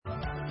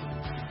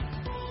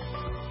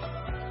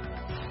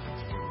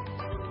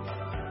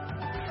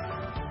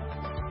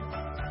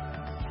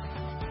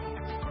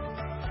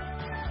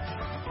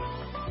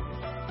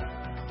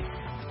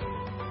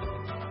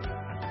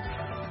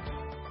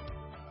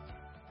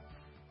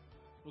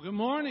Well, good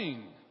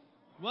morning.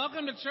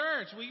 Welcome to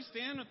church. Will you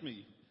stand with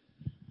me?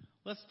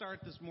 Let's start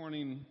this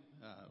morning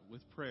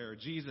with prayer.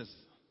 Jesus,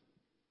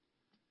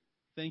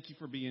 thank you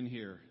for being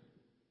here.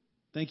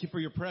 Thank you for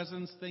your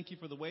presence. Thank you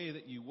for the way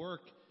that you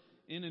work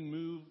in and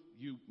move.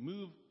 You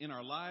move in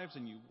our lives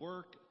and you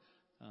work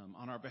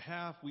on our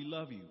behalf. We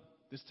love you.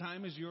 This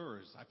time is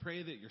yours. I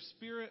pray that your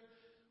spirit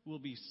will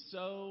be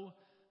so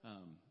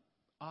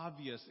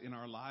obvious in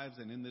our lives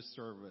and in this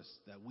service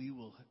that we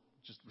will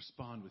just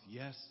respond with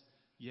yes,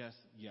 yes,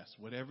 yes.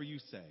 Whatever you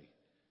say.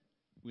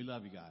 We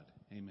love you, God.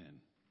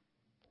 Amen.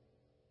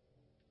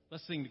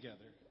 Let's sing together.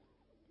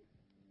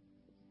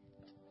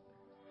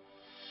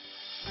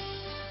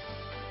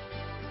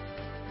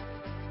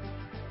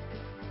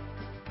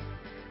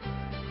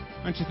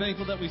 Aren't you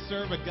thankful that we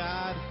serve a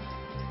God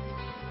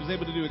who's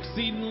able to do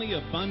exceedingly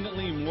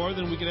abundantly more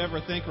than we could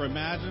ever think or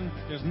imagine?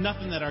 There's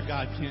nothing that our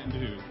God can't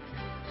do.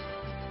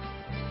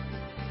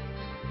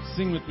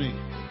 Sing with me.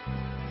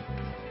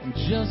 In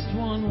just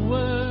one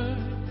word,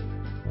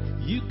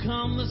 you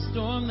calm the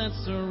storm that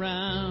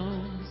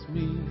surrounds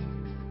me.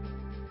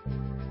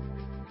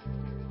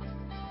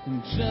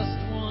 In just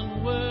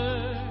one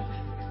word,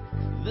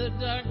 the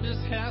darkness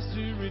has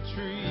to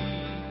retreat.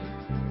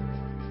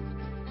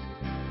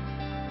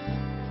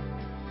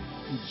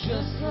 In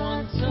just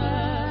one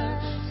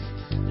touch,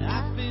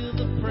 I feel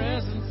the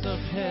presence of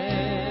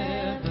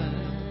heaven.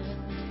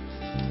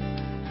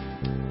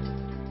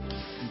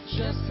 In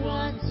just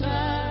one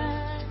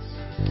touch,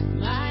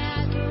 my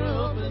eyes are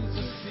open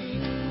to see.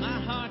 My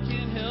heart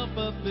can't help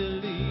but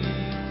believe.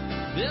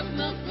 There's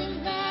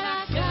nothing that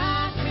our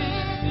God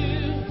can't do.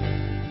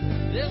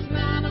 There's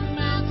not a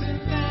mountain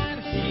that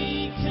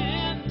He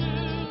can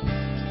do.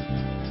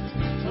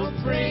 So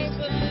praise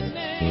the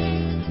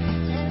name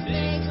and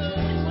make the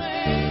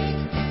way.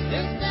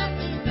 There's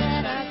nothing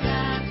that our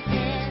God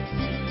can't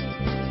do.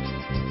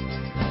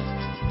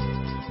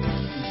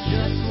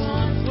 Just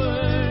one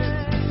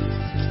word,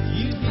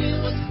 you heal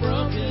what's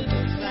broken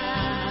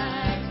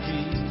inside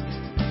me.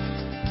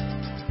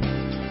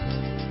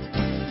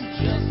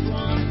 Just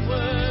one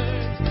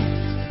word,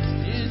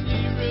 and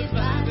you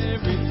revive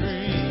every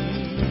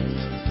dream.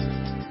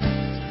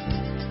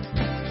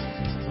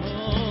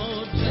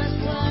 Oh, just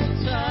one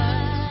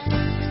touch,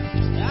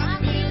 I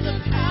feel the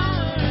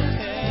power of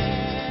heaven.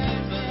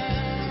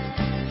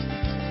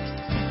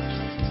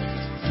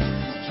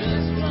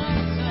 Just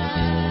one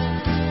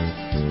touch,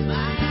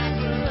 my eyes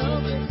are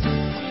open to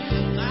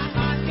see. My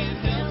heart can't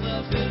help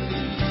but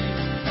believe.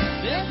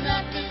 There's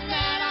nothing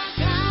that our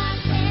God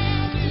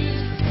can't do.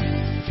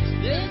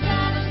 There's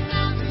not a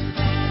mountain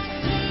that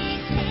He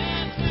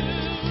can't do.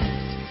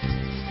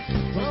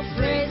 Oh,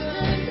 praise the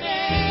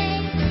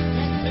name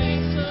and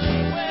make the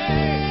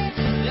way.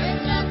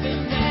 There's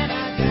nothing that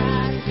our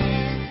God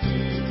can't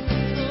do.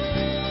 Oh,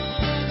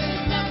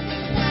 there's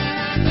nothing that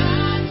our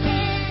God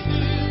can't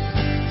do.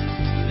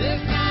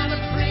 There's not a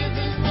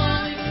prison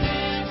wall He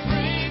can't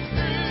break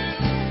through.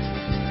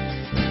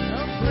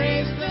 Oh,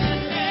 praise the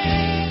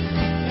name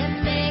and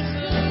make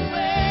the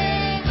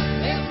way.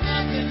 There's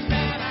nothing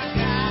that our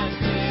God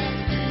can't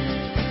do.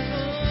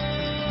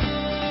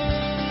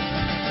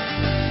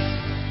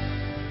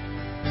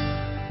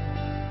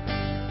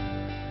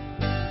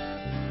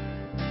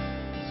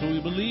 So we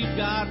believe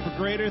God for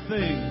greater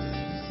things.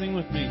 Sing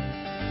with me.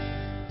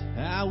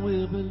 I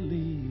will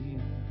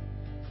believe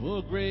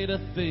for greater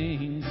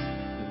things.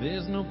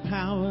 There's no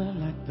power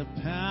like the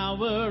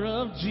power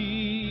of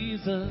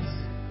Jesus.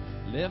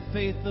 Let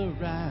faith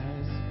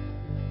arise.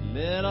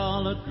 Let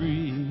all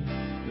agree.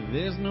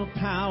 There's no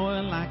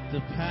power like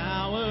the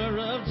power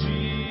of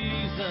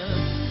Jesus.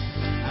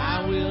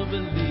 I will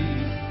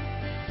believe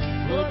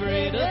for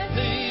greater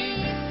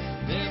things.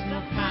 There's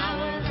no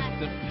power like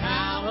the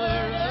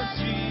power of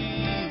Jesus.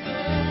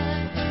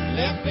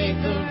 Let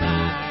faith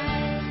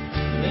arise.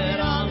 Let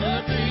all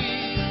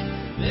agree.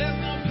 There's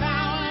no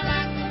power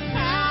like the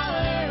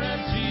power of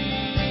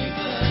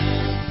Jesus.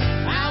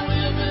 I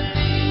will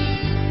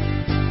believe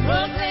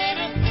for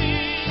greater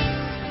things.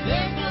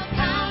 There's no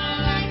power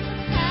like the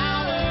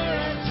power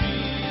of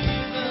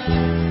Jesus.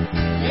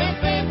 Let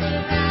faith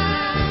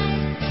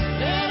arise.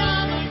 Let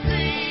all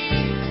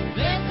agree.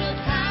 There's no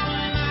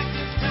power like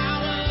His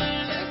power.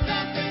 There's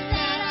nothing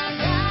that our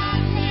God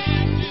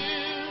can't do.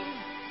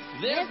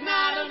 There's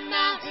not a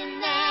mountain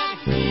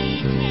that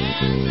He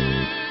can do.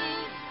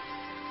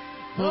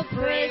 Oh,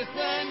 praise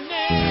the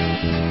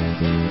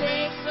name,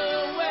 praise the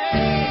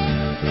way.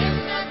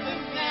 There's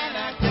nothing that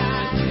our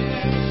God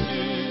can't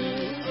do.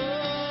 Oh,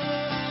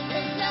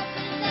 there's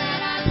nothing that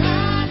our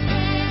God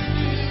can't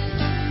do.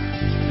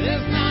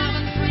 There's not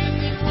a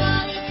prison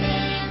wall He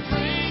can't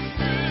break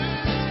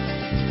through.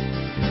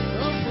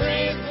 Oh,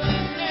 praise the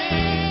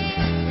name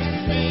and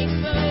make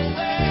the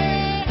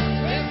way.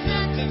 There's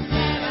nothing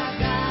that our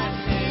God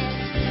can't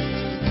do.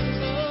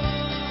 Oh,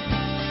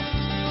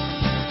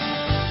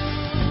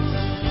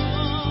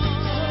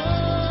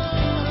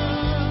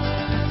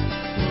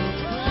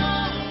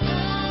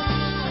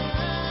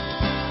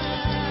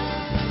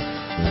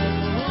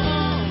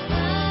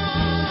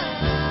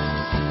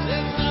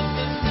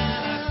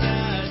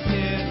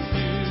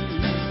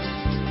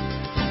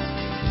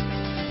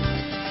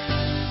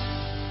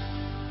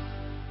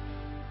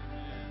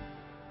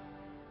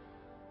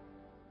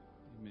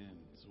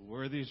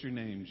 Worthy is your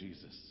name,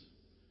 Jesus.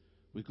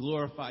 We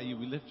glorify you.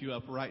 We lift you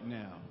up right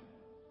now.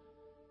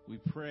 We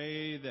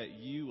pray that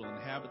you will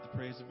inhabit the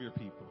praise of your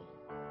people.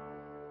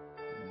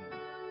 Amen.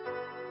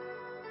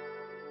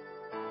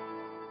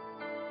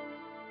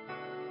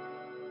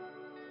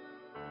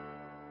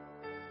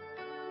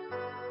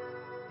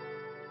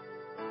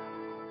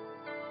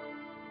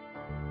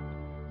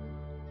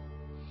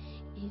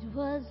 It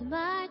was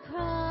my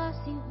cross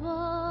he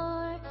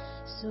bore,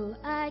 so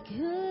I could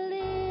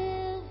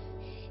live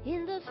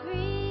in the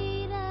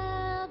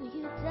freedom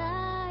you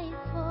died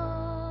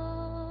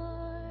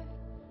for.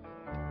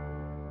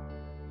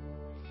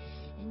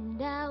 And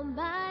now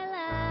my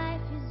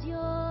life is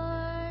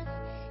yours,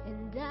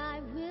 and I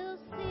will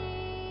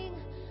sing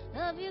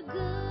of your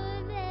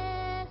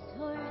goodness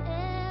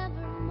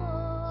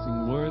forevermore.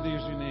 Sing, worthy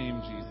is your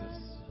name, Jesus.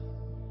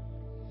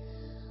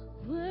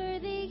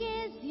 Worthy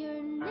is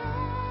your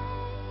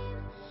name,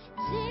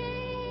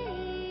 Jesus.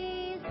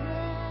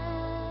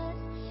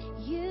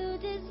 You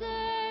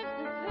deserve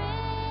the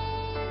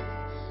praise.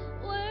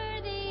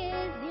 Worthy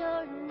is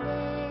your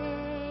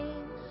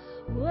name.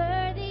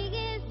 Worthy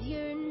is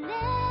your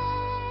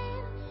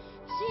name,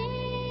 Jesus.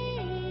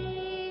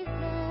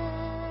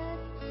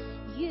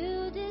 You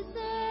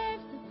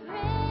deserve the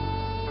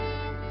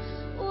praise.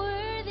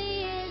 Worthy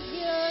is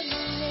your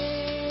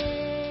name.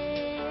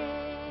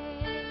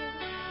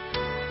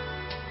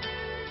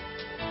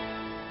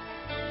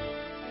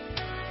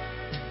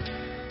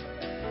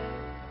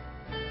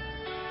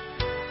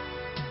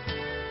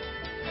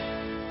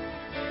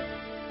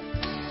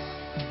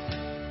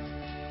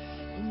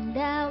 And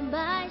now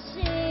my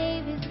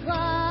shame is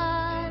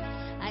gone.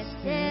 I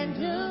stand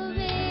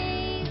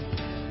amazed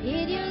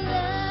in your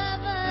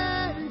love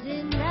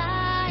undeniable.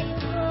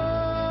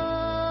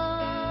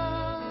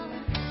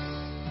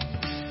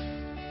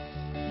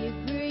 Your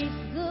grace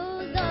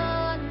goes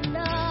on,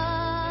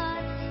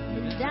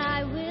 and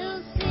I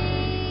will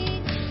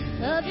sing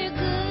of your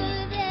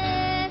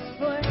goodness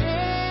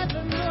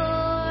forevermore.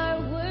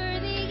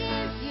 Worthy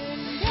is your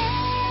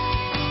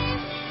name,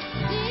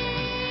 Jesus.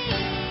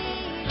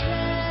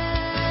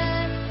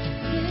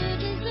 You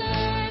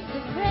deserve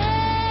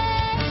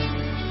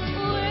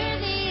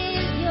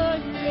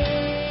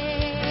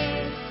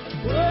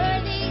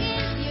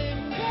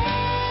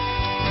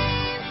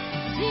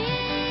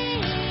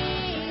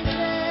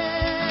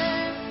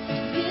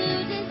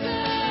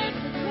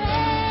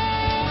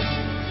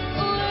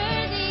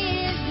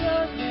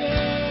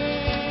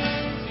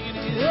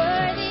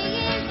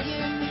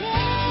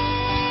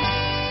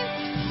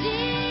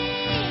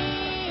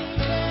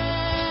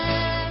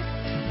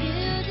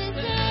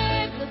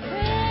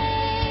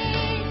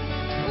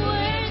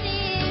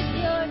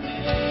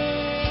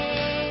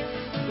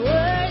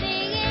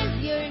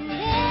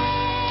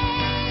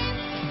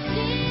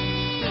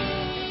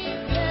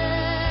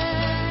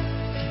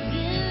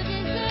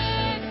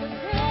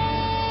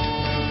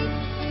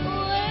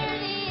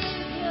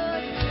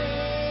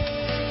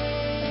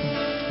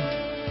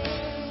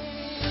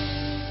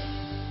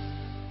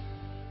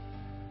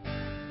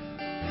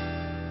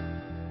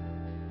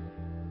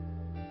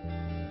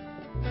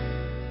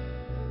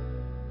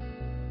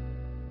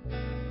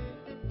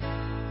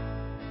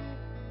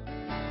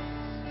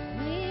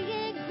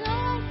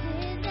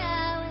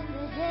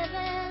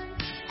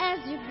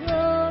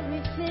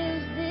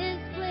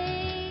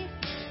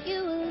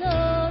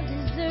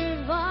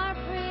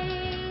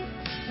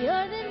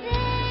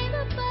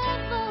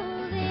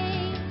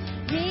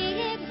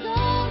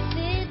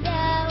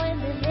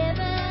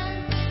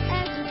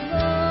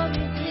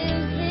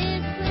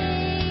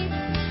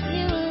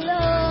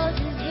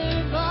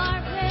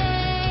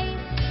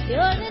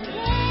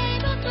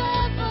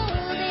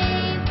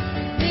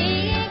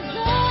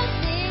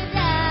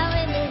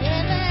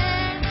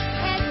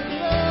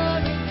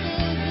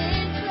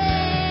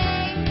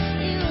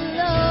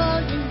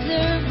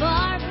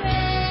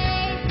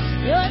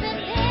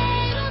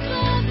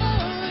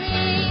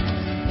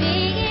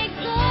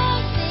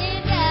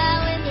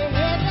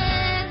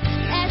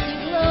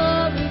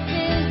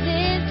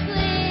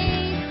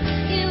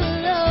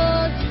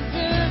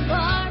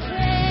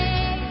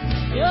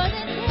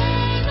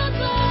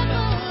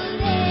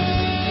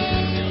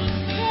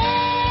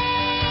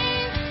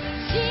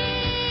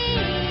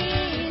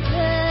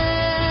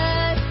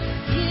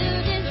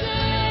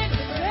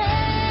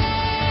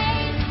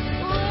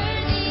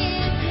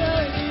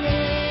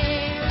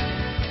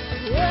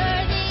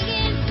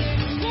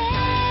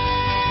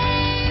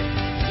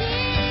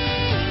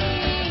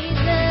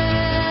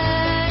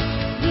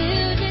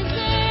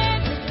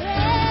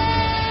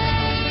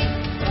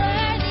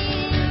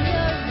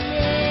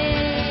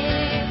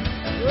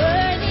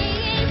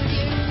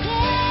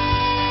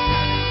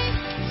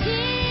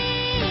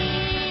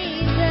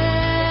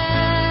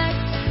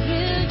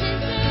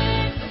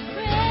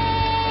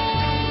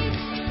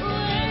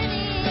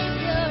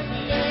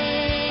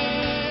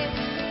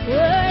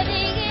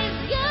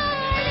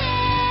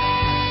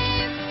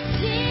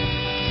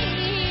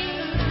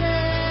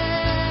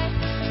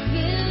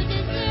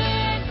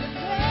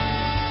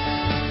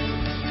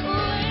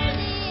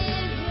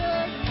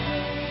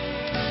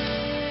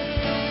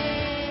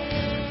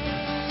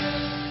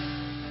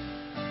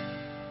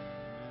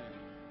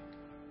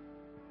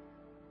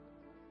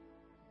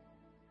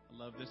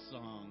love this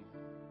song.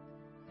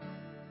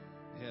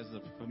 It has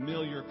a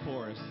familiar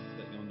chorus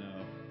that you'll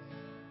know.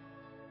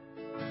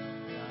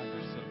 God,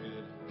 you're so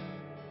good.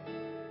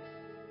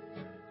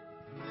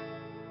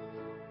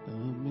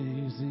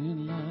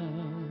 Amazing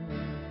love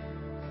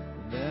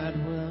that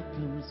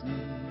welcomes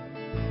me,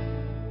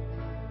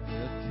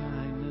 the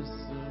kindness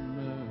of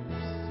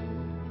mercy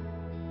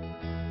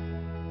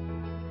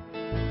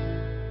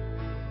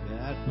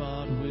that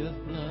bought with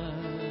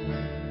blood,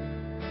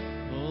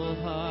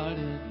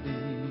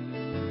 wholeheartedly,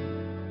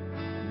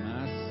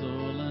 my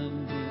soul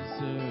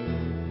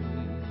undeserving.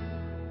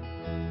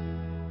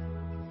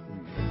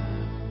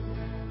 God,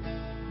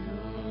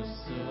 you're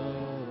so.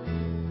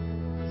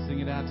 Sing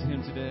it out to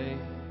Him today.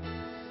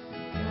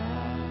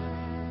 God,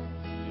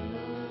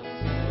 you're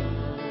so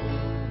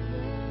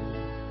good.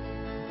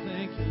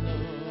 Thank you,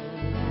 Lord.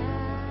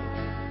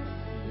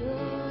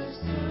 You're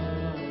so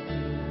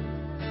good.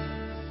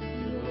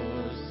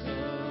 You're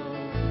so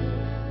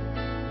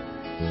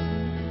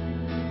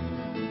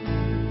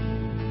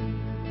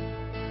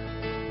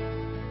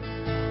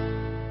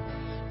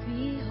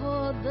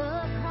Behold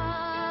the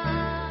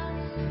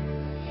cross,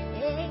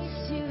 age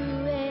to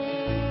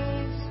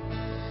age,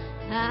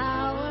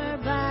 hour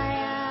by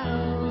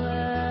hour.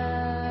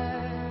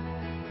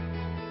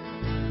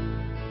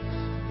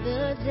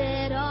 The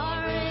dead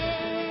are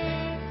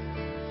raised,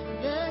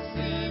 the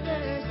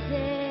sinners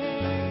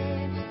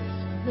saved,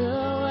 the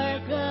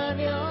work of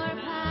your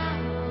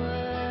power.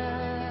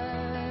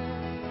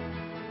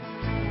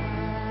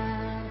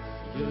 God,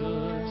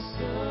 you're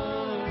so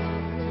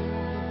good.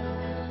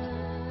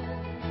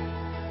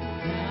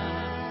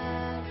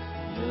 God,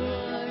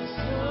 you're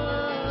so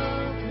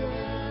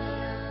good.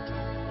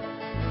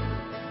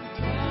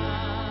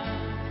 God,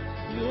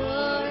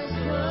 you're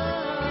so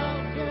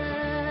good.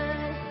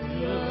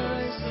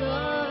 You're so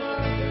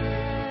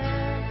good.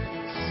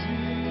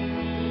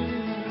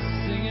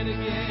 Sing it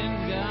again,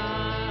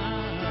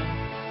 God.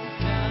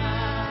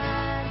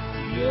 God,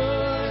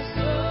 you're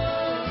so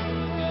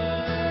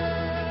good.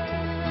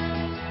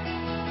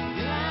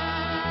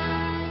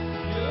 God,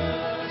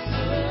 you're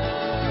so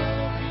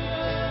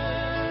good.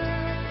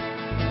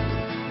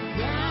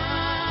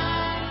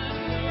 God,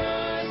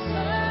 you're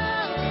so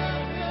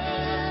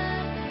good.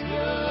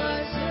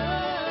 You're so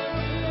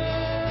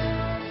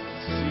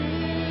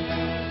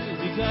good.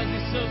 Because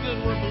He's so good,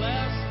 we're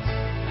blessed.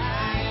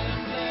 I am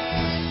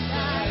blessed.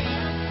 I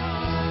am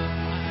calm.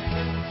 I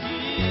am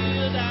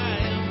healed. I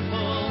am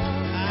whole.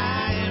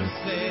 I am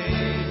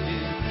saved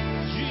in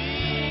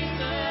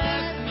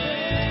Jesus'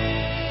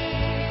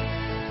 name.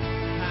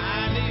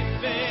 Highly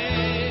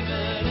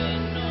favored,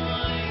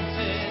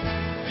 anointed,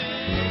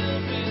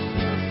 filled with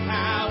Your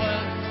power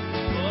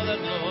for the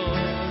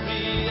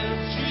glory of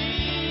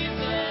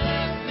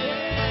Jesus'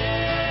 name.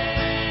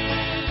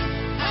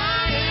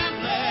 I am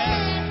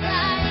blessed. I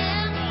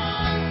am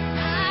whole.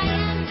 I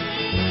am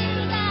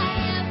healed. I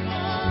am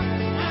whole.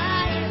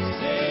 I am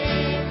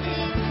saved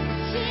in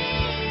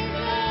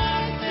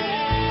Jesus'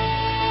 name.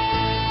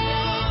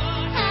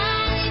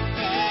 Highly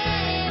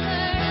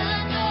favored,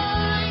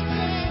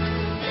 anointed,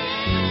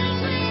 filled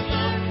with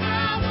Your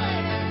power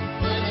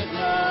for the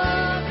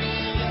glory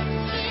of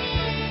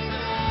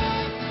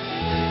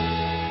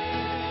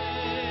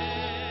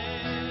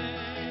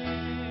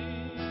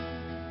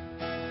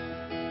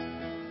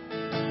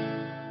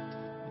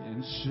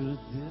And should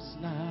this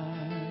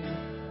life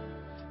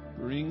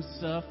bring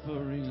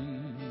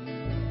suffering,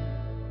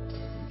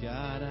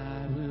 God,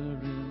 I will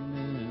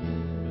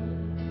remember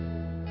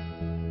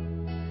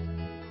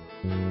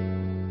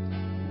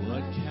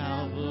what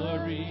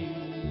Calvary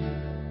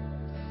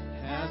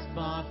has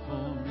bought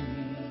for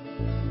me,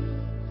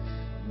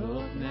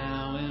 both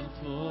now and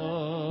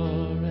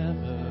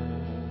forever.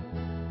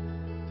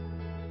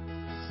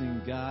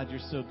 Sing, God, you're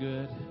so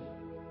good.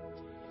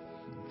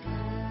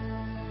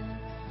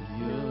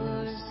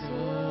 You're so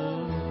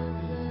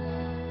good.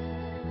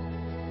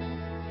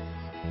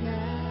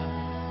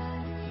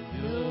 God,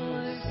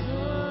 you're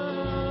so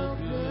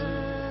good.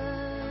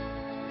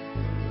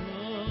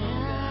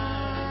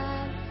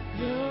 God,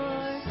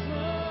 you're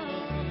so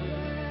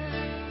good.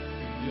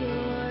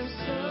 You're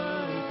so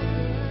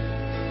good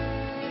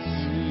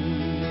to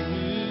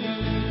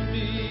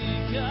me.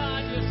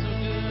 God, you're so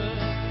good.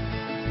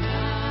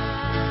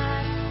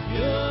 God,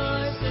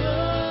 you're so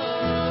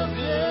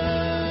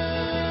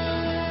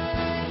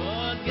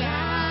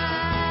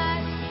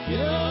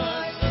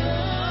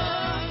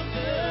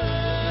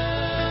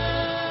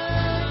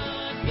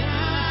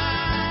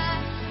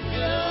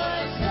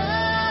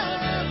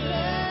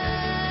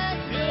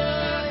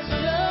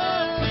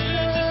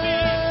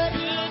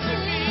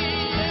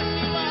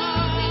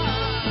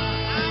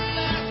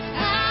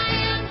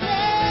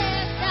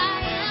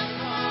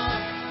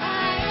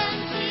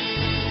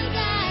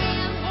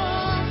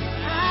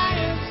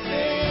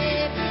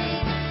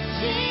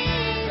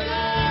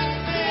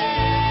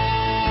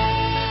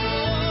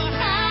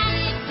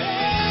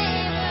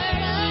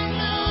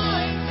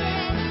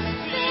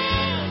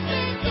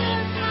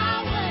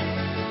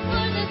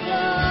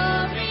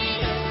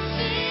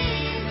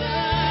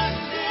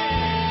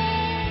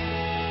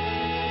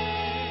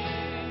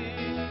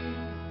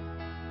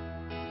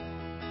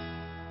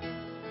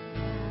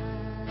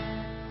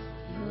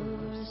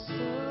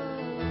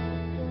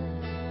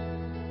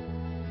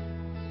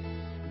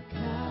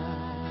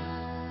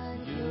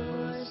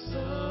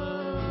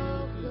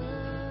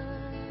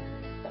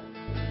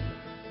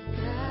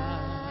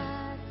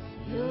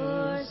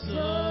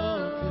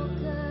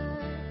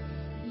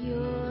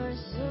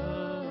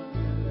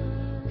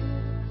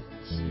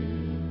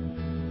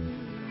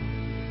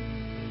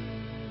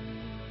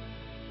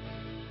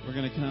We're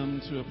going to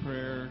come to a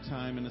prayer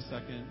time in a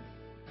second.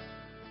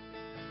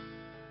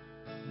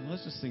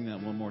 Let's just sing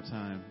that one more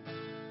time.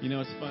 You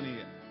know, it's funny.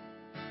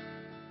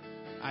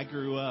 I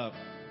grew up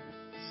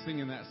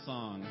singing that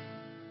song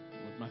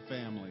with my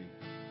family.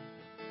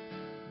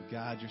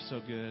 God, you're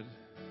so good.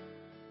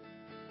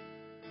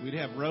 We'd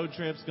have road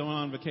trips, going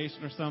on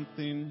vacation or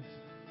something,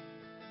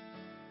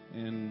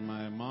 and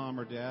my mom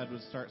or dad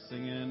would start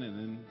singing, and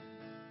then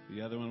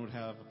the other one would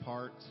have a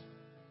part.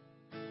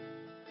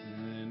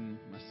 And then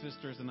my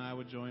sisters and I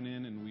would join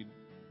in, and we'd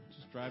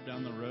just drive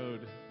down the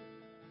road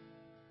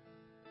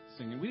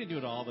singing. We didn't do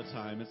it all the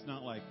time. It's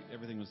not like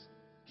everything was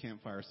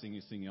campfire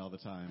singing all the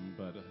time,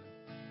 but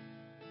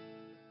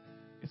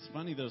it's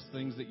funny, those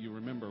things that you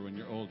remember when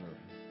you're older,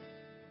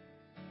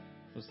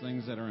 those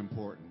things that are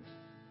important.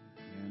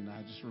 And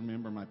I just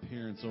remember my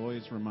parents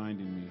always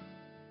reminding me,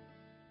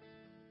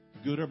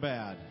 good or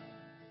bad,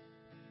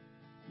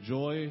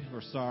 joy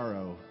or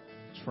sorrow,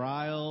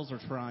 trials or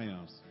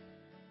triumphs,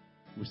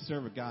 we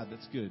serve a God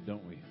that's good,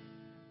 don't we?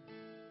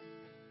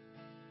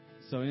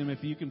 So, Em,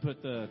 if you can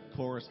put the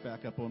chorus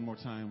back up one more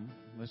time,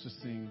 let's just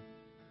sing,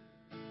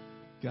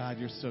 God,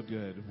 you're so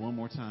good, one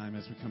more time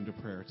as we come to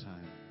prayer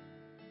time.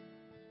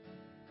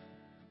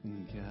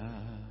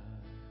 God,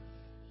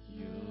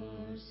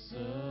 you're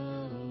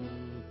so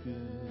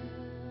good.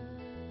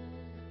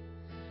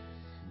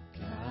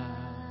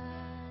 God,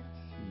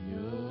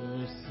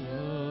 you're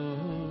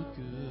so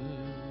good.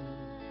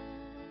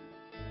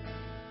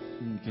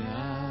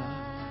 God,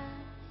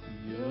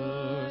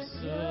 you're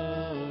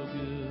so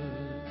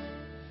good.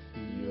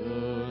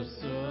 You're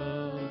so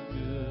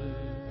good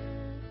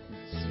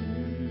to...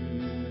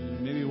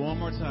 Maybe one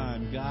more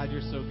time. God,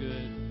 you're so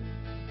good.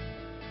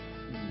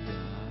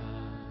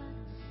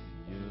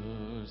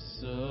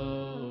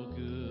 So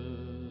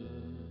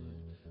good.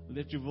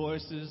 Lift your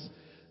voices.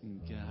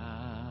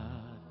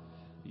 God,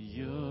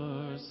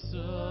 you're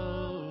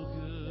so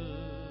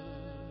good.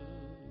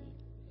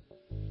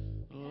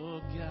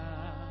 Oh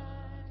God,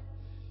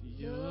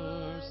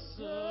 you're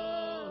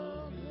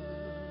so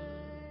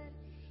good.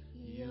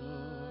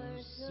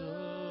 You're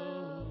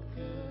so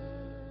good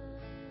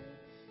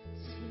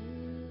to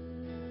me.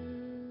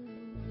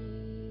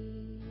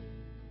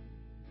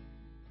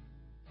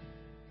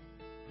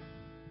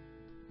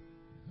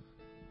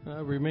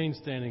 Remain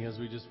standing as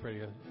we just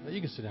pray.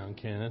 You can sit down,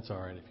 Ken. That's all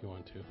right if you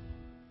want to.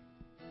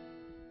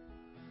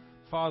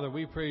 Father,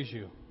 we praise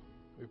you.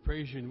 We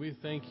praise you and we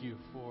thank you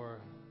for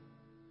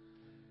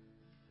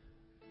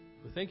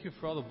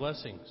all the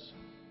blessings.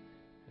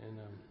 And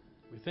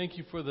we thank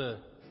you for the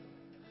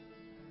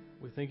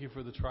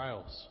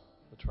trials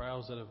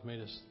that have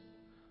made us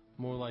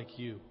more like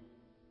you,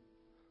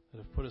 that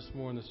have put us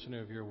more in the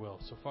center of your will.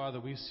 So, Father,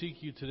 we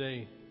seek you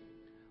today.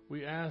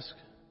 We ask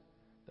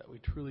that we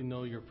truly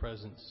know your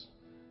presence,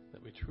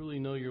 that we truly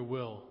know your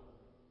will,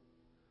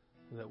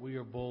 and that we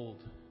are bold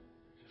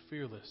and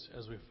fearless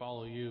as we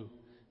follow you,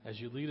 as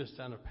you lead us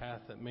down a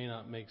path that may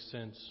not make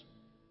sense,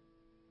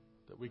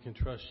 that we can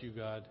trust you,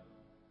 God,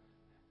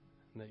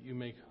 and that you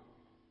make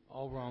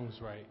all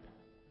wrongs right.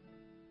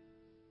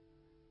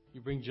 You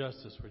bring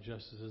justice where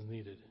justice is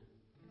needed,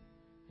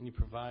 and you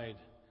provide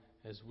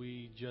as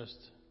we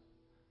just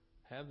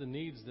have the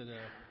needs that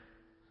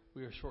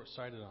we are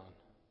short-sighted on.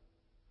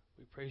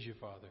 We praise you,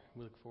 Father.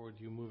 We look forward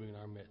to you moving in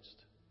our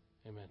midst.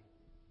 Amen.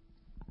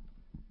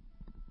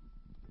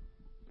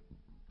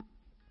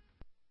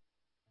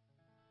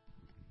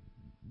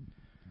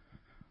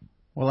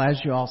 Well,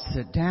 as you all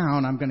sit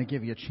down, I'm going to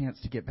give you a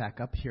chance to get back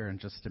up here in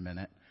just a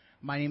minute.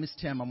 My name is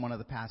Tim. I'm one of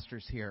the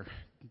pastors here.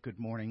 Good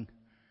morning.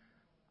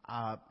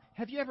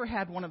 Have you ever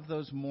had one of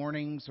those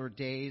mornings or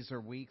days or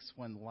weeks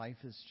when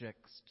life is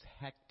just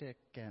hectic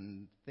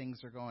and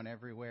things are going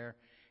everywhere,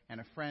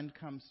 and a friend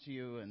comes to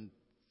you and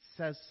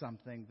says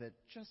something that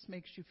just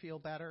makes you feel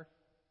better?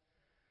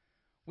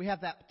 We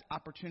have that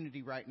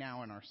opportunity right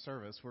now in our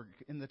service. We're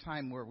in the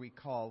time where we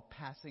call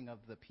passing of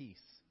the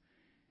peace.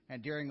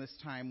 And during this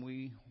time,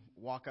 we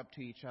walk up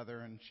to each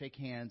other and shake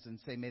hands and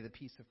say, may the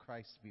peace of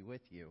Christ be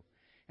with you.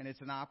 And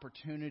it's an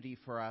opportunity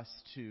for us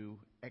to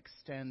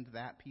extend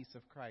that peace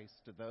of Christ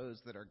to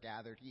those that are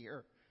gathered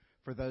here.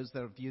 For those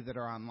of you that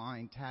are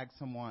online, tag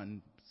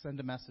someone, send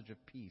a message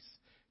of peace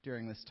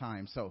during this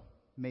time. So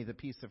may the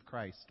peace of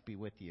Christ be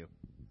with you.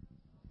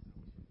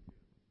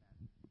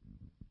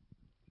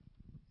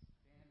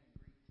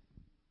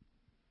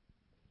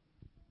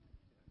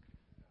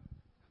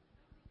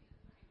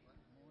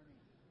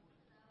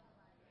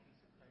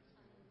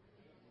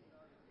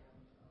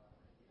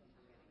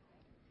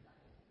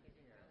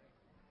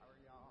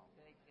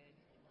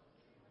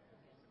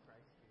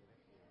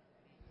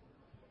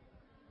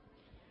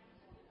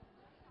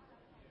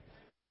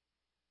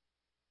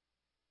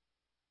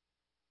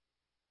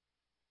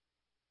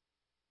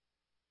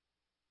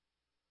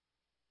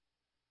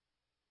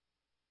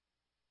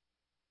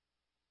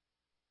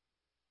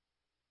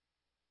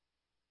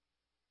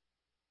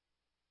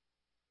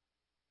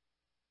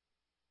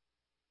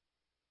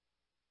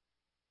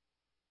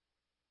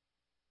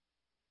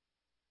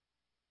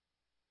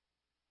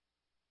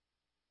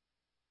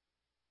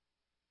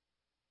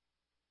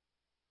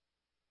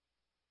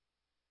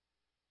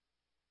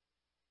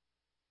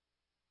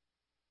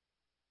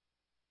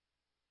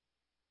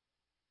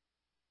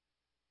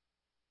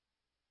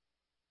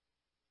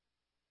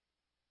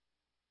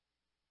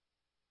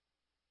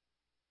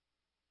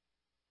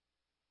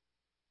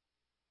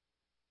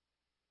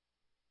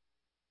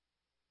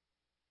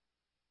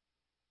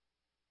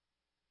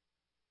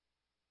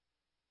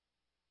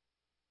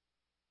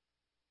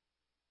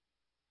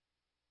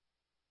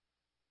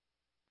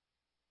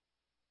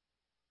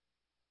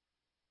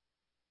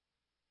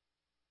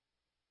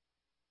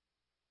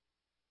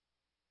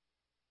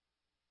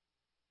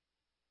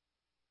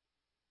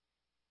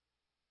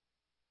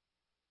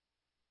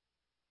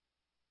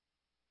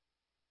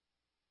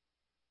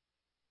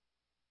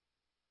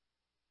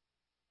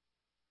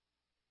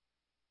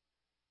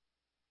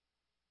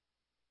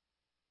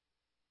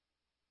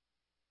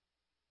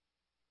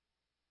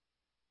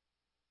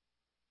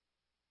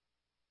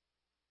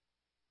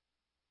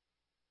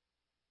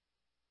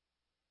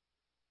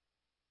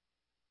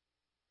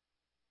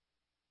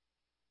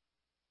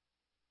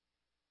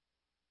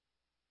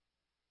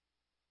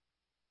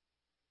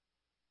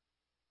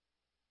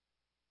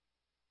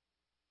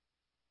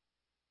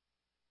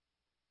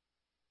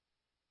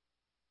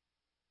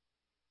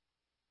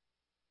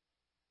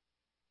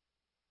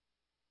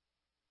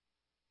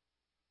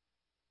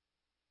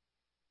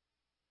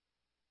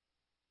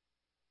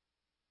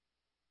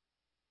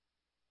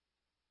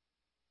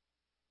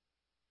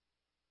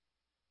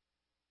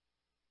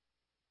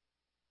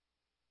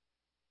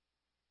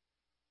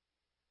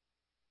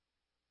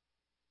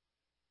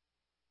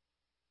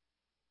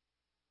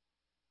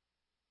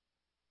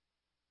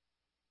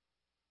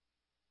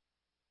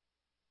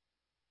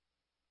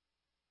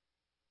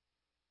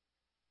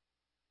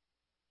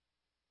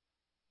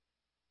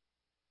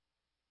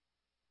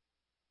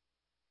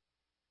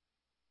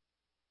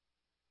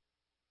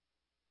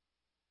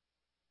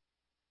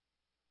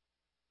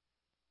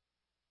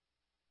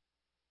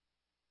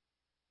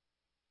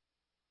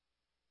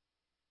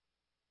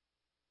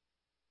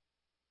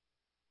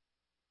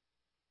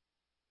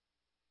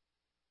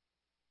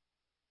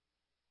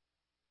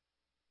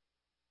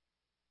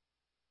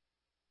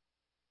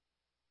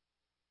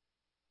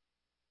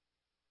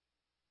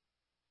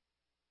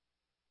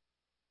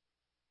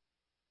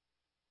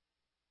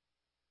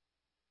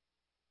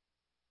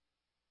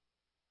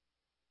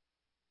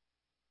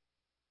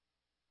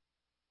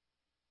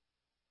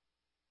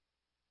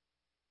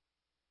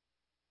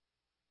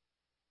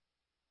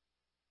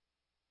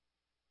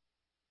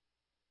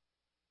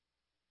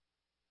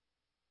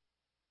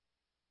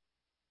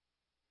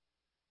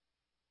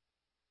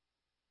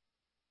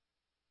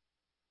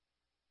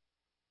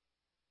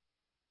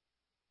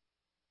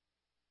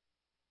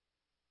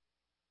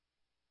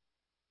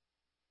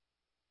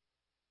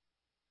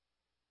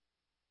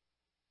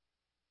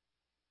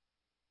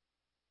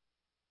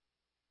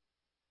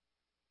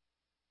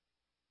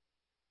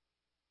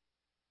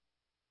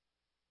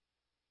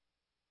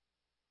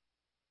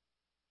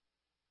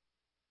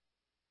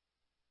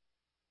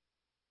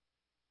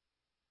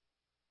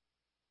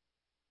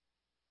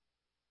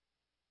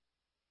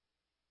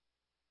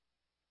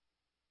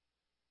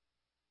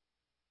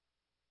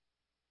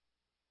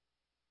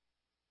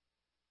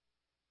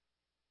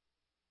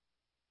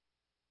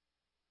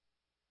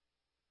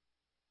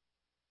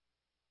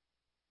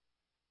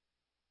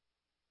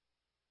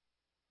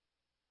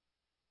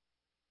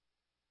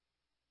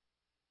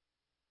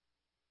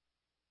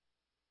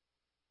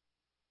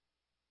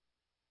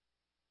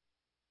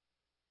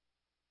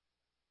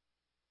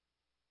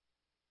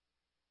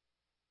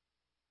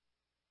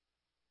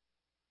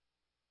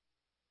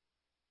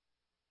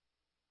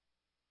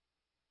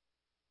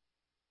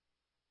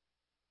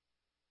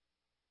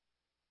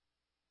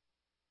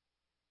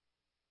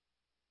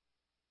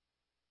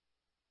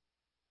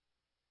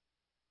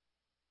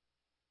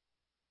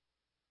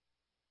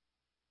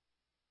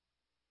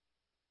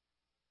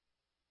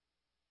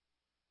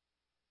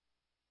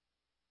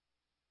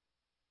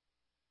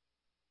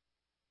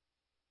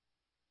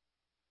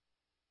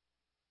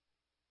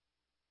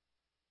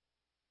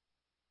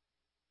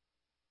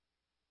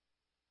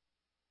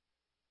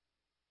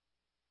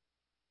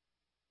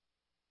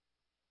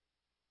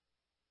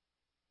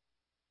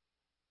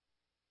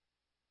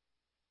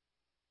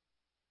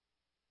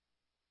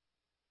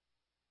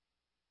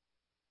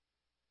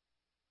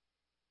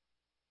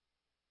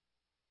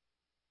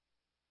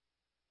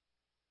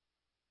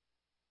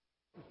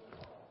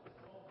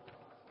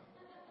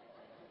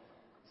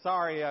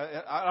 Sorry,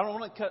 I don't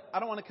want to cut. I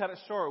don't want to cut it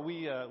short.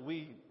 We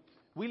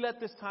let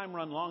this time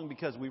run long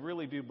because we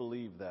really do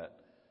believe that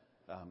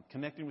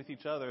connecting with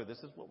each other. This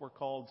is what we're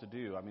called to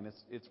do. I mean,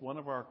 it's one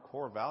of our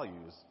core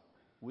values.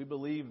 We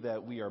believe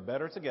that we are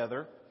better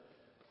together,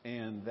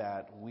 and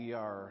that we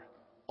are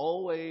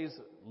always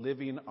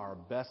living our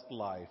best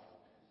life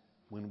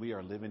when we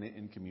are living it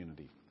in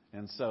community.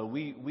 And so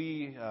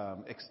we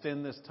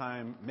extend this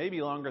time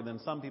maybe longer than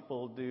some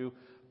people do,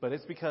 but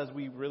it's because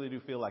we really do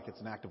feel like it's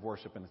an act of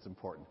worship and it's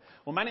important.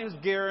 Well, my name is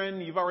Garen.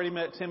 You've already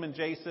met Tim and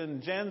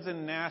Jason. Jen's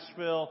in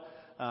Nashville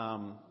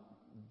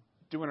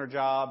doing her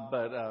job,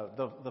 but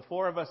the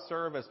four of us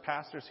serve as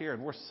pastors here,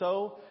 and we're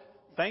so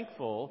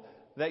thankful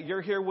that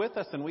you're here with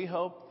us, and we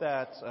hope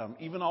that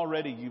even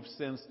already you've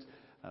sensed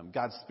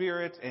God's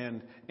Spirit,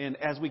 and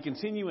as we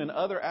continue in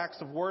other acts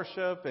of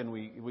worship and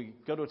we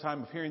go to a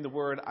time of hearing the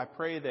Word, I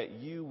pray that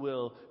you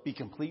will be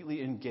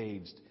completely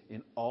engaged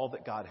in all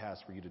that God has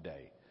for you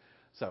today.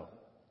 So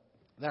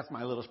that's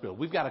my little spiel.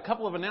 We've got a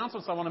couple of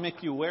announcements I want to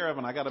make you aware of,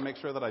 and I got to make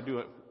sure that I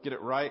get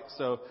it right.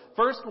 So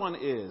first one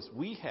is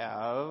we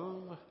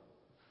have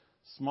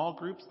small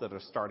groups that are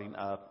starting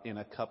up in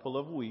a couple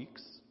of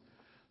weeks.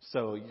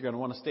 So you're going to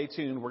want to stay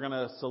tuned. We're going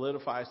to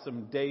solidify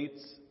some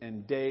dates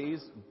and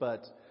days,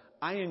 but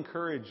I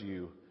encourage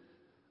you,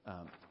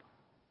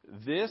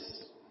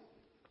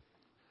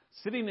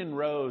 sitting in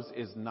rows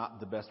is not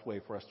the best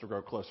way for us to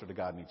grow closer to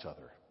God and each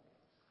other.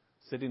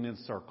 Sitting in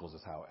circles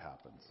is how it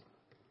happens.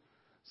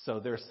 So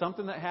there's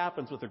something that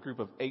happens with a group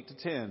of 8 to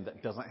 10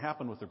 that doesn't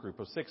happen with a group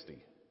of 60.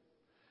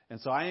 And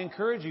so I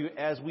encourage you,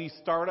 as we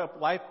start up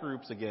life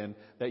groups again,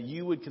 that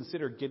you would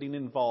consider getting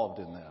involved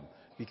in them,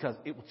 because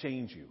it will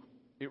change you.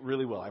 It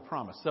really will, I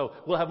promise. So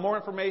we'll have more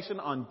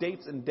information on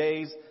dates and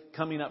days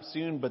coming up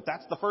soon, but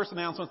that's the first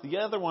announcement. The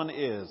other one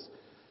is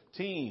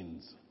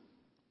teens.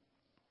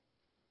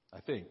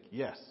 I think,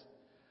 yes.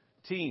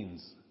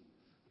 Teens.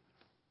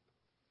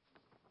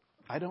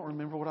 I don't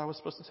remember what I was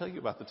supposed to tell you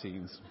about the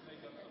teens.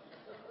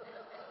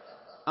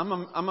 I'm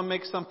gonna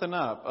make something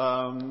up.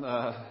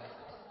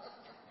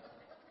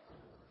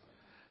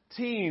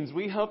 Teens,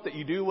 we hope that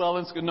you do well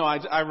in school. No,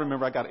 I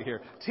remember, I got it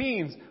here.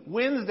 Teens,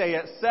 Wednesday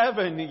at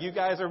 7, you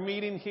guys are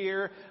meeting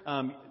here.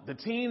 The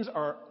teens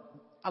are,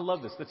 I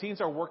love this. The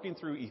teens are working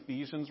through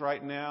Ephesians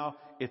right now.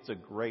 It's a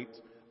great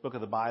book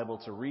of the Bible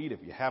to read. If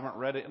you haven't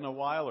read it in a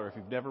while, or if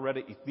you've never read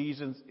it,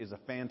 Ephesians is a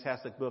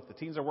fantastic book. The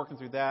teens are working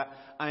through that.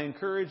 I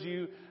encourage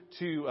you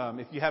to,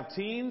 if you have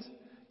teens,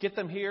 get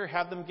them here,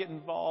 have them get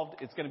involved.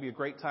 It's going to be a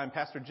great time.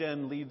 Pastor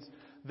Jen leads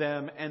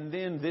them. And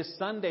then this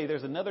Sunday,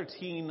 there's another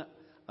teen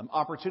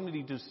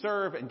opportunity to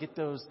serve and get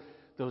those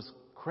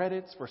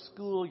credits for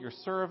school, your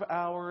serve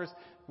hours.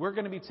 We're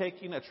going to be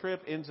taking a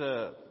trip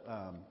into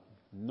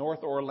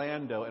North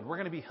Orlando, and we're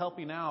going to be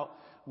helping out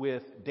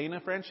with Dana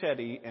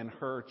Franchetti and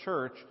her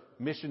church,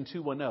 Mission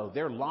 210.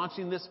 They're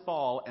launching this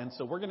fall, and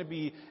so we're going to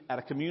be at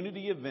a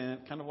community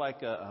event, kind of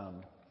like a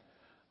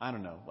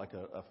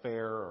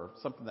fair or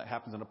something that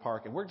happens in a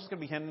park, and we're just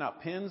going to be handing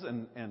out pins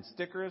and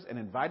stickers and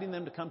inviting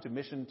them to come to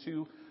Mission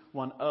 210.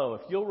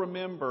 If you'll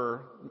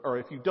remember, or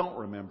if you don't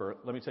remember,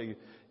 let me tell you,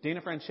 Dana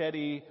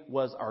Franchetti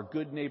was our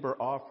Good Neighbor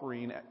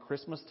offering at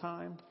Christmas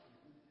time,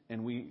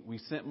 and we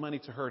sent money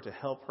to her to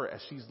help her as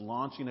she's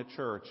launching a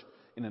church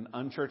in an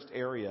unchurched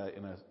area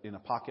in a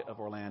pocket of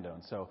Orlando.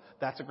 And so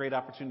that's a great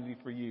opportunity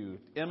for you.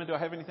 Emma, do I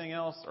have anything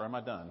else, or am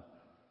I done?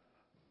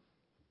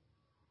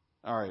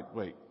 All right,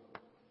 wait.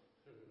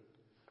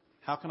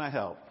 How can I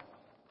help?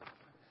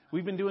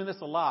 We've been doing this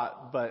a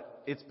lot,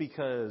 but it's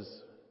because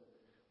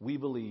we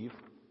believe,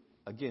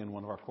 again,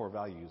 one of our core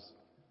values,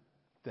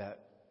 that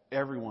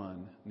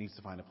everyone needs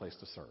to find a place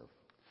to serve.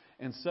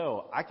 And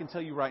so I can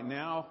tell you right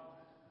now,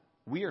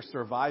 we are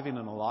surviving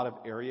in a lot of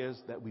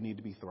areas that we need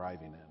to be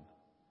thriving in.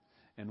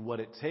 And what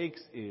it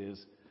takes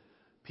is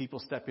people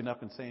stepping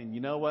up and saying, you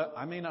know what,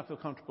 I may not feel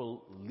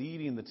comfortable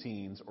leading the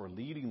teens or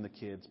leading the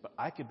kids, but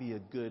I could be a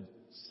good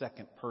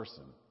second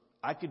person.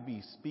 I could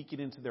be speaking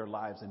into their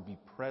lives and be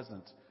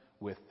present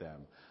with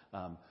them.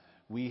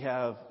 We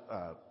have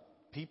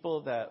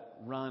people that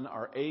run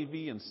our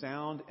AV and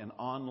sound and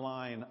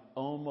online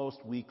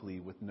almost weekly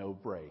with no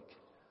break.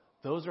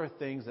 Those are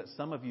things that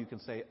some of you can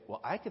say,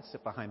 well, I could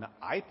sit behind an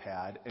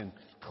iPad and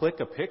click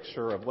a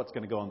picture of what's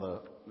going to go on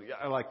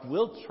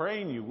we'll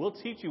train you, we'll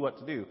teach you what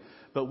to do.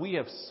 But we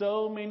have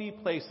so many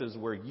places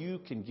where you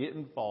can get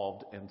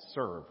involved and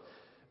serve.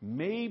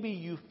 Maybe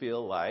you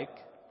feel like,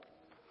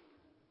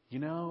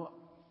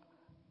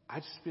 I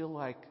just feel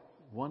like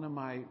one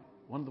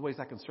of the ways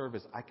I can serve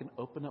is I can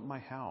open up my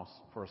house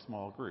for a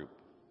small group.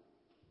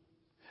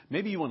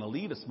 Maybe you want to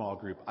lead a small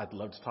group. I'd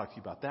love to talk to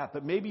you about that.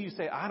 But maybe you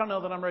say, I don't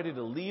know that I'm ready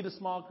to lead a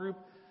small group,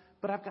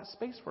 but I've got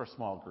space for a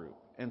small group.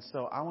 And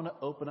so I want to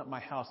open up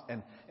my house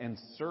and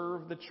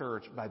serve the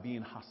church by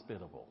being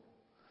hospitable.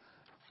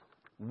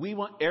 We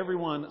want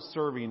everyone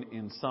serving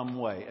in some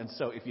way. And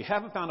so if you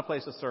haven't found a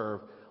place to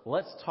serve,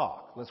 let's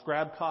talk. Let's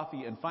grab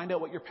coffee and find out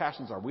what your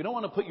passions are. We don't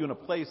want to put you in a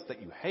place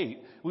that you hate.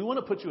 We want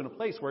to put you in a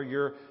place where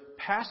you're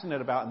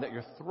passionate about and that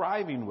you're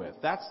thriving with.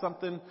 That's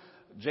something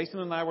Jason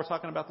and I were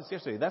talking about this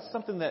yesterday. That's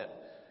something that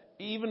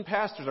even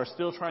pastors are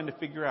still trying to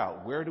figure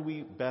out. Where do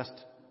we best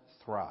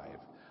thrive?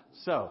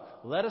 So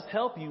let us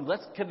help you.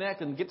 Let's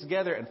connect and get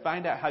together and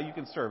find out how you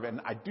can serve. And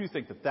I do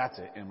think that that's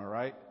it. Am I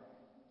right?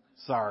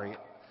 Sorry.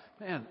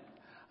 Man,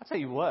 I'll tell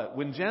you what.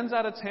 When Jen's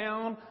out of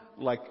town,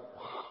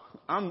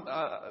 I'm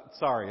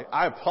sorry.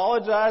 I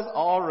apologize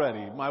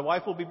already. My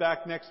wife will be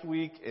back next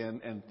week,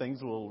 and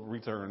things will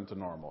return to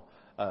normal.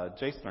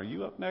 Jason, are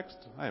you up next?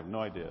 I have no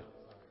idea.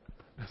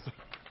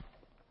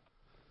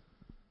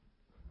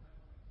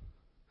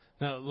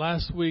 Now,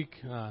 last week,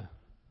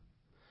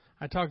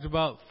 I talked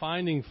about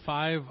finding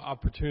 5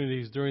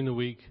 opportunities during the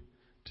week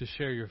to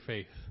share your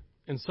faith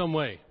in some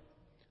way,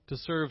 to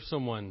serve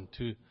someone,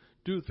 to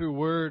do it through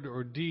word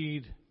or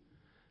deed.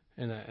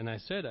 And I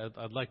said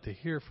I'd like to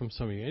hear from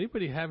some of you.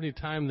 Anybody have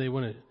anything they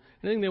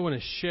want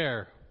to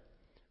share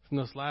from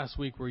this last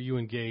week where you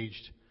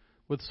engaged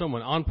with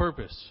someone on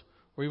purpose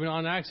or even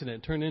on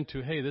accident, turned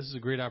into, hey, this is a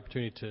great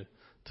opportunity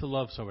to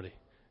love somebody?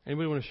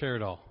 Anybody want to share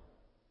it all?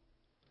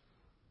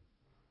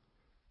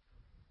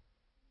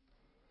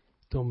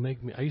 Don't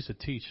make me. I used to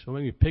teach. Don't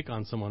make me pick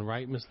on someone,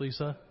 right, Miss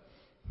Lisa?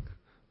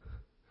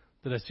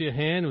 Did I see a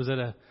hand? Was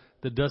that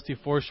the Dusty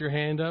force your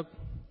hand up?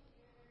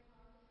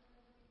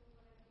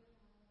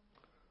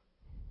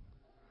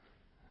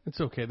 It's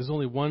okay. There's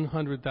only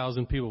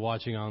 100,000 people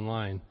watching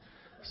online,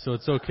 so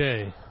it's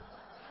okay.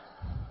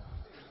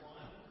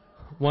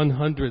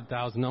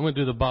 100,000. I'm going to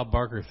do the Bob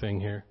Barker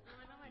thing here. Well,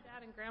 I know my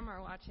dad and grandma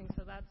are watching,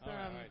 so that's All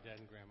right, Dad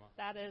and Grandma.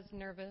 that is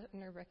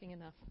nerve-wracking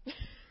enough.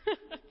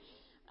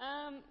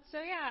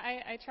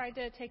 I tried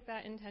to take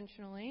that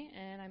intentionally,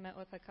 and I met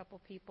with a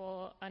couple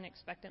people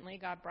unexpectedly.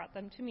 God brought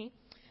them to me.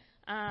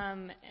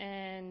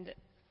 And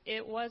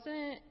it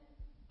wasn't,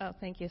 oh,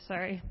 thank you,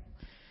 sorry.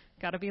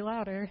 Got to be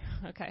louder.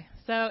 Okay.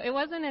 So it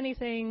wasn't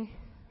anything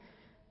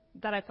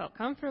that I felt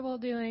comfortable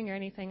doing or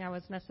anything I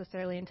was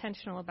necessarily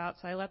intentional about.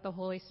 So I let the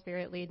Holy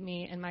Spirit lead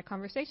me in my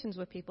conversations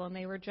with people, and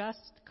they were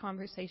just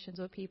conversations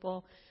with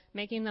people,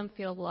 making them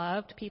feel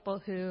loved, people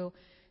who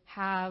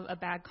have a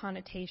bad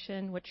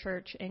connotation with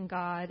church and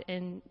God,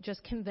 and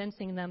just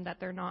convincing them that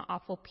they're not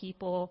awful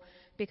people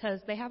because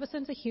they have a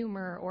sense of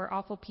humor, or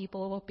awful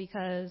people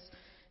because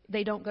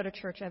they don't go to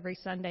church every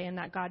Sunday, and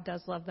that God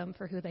does love them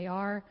for who they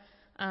are.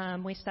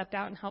 We stepped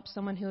out and helped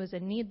someone who was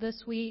in need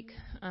this week,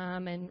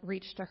 and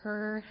reached to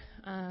her.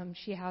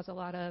 She has a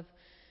lot of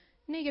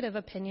negative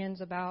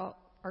opinions about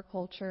our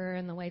culture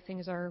and the way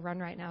things are run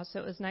right now. So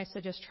it was nice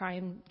to just try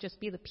and just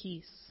be the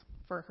peace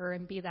for her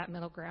and be that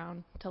middle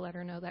ground to let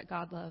her know that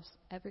God loves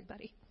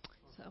everybody.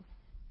 So,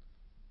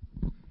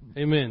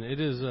 Amen. It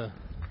is.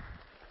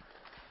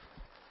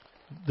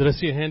 Did I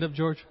see a hand up,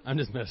 George? I'm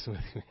just messing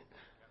with you.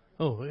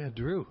 Oh, yeah,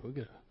 Drew.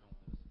 Okay.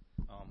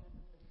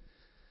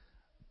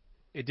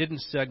 It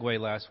didn't segue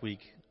last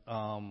week.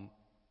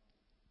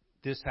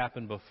 This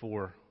happened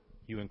before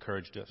you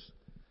encouraged us.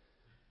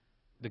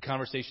 The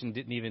conversation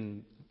didn't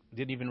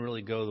even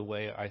really go the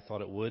way I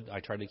thought it would. I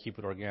tried to keep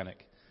it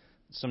organic.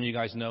 Some of you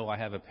guys know I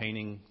have a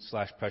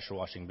painting/pressure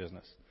washing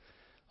business.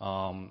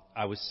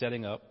 I was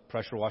setting up,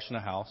 pressure washing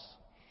a house.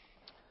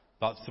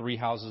 About 3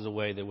 houses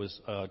away, there was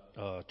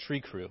a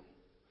tree crew,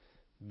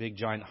 big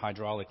giant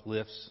hydraulic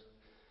lifts.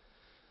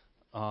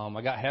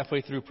 I got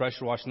halfway through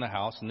pressure washing the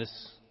house, and this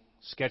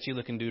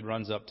sketchy-looking dude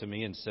runs up to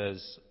me and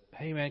says,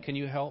 "Hey, man, can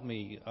you help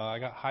me? I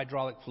got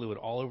hydraulic fluid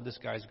all over this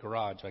guy's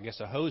garage. I guess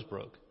a hose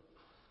broke."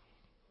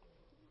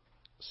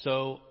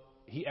 So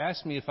he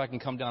asked me if I can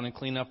come down and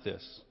clean up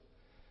this.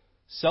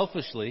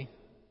 Selfishly,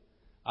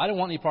 I didn't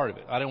want any part of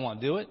it. I didn't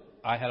want to do it.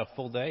 I had a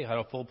full day. I had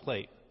a full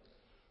plate.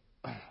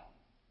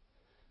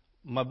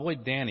 My boy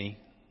Danny,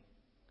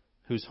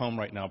 who's home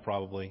right now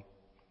probably,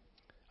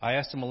 I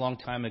asked him a long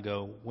time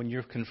ago, when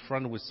you're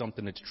confronted with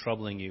something that's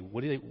troubling you,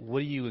 what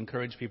do you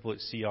encourage people at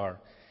CR?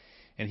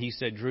 And he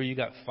said, "Drew, you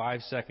got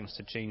 5 seconds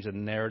to change the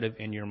narrative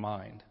in your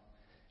mind."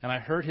 And I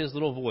heard his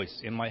little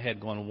voice in my head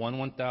going 1,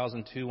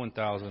 1,000, 2,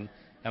 1,000.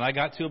 And I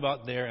got to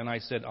about there, and I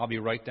said, "I'll be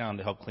right down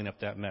to help clean up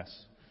that mess."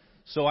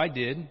 So I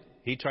did.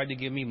 He tried to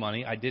give me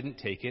money. I didn't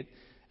take it.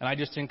 And I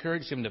just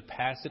encouraged him to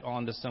pass it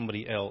on to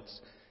somebody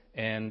else,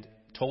 and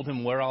told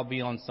him where I'll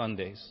be on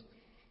Sundays.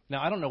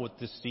 Now, I don't know what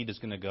this seed is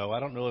going to go. I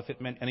don't know if it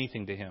meant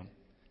anything to him.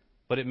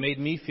 But it made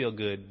me feel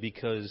good,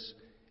 because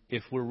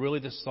if we're really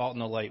the salt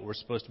and the light, we're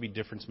supposed to be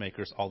difference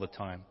makers all the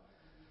time.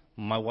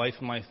 My wife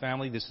and my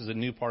family, this is a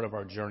new part of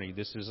our journey.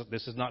 This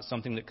is not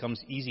something that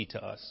comes easy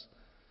to us.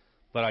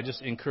 But I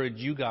just encourage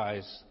you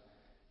guys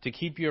to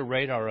keep your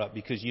radar up,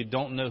 because you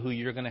don't know who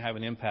you're going to have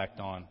an impact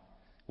on.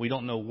 We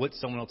don't know what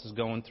someone else is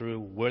going through,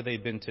 where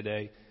they've been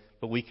today,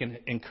 but we can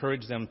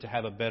encourage them to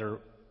have a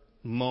better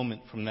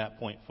moment from that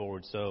point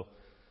forward. So,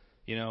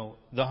 you know,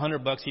 the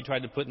 $100 he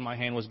tried to put in my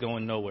hand was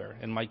going nowhere.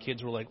 And my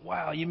kids were like,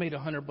 "Wow, you made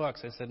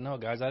 $100. I said, "No,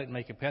 guys, I didn't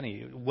make a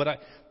penny."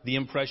 The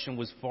impression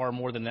was far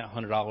more than that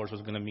 $100 was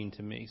going to mean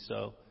to me.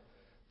 So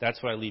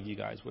that's what I leave you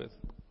guys with.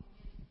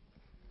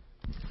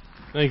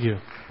 Thank you.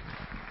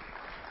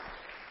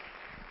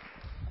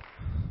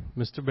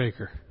 Mr.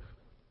 Baker.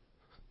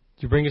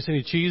 Did you bring us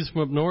any cheese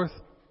from up north?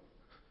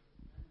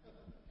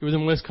 It was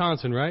in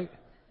Wisconsin, right?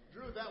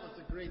 Drew, that was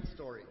a great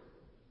story.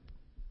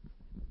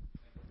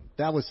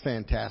 That was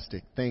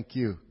fantastic. Thank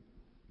you.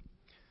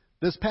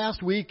 This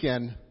past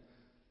weekend,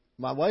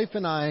 my wife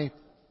and I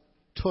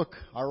took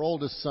our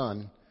oldest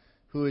son,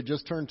 who had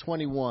just turned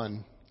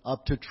 21,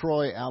 up to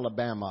Troy,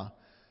 Alabama.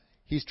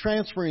 He's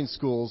transferring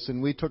schools,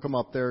 and we took him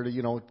up there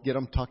to, get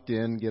him tucked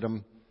in, get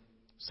him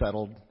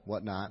settled,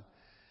 whatnot.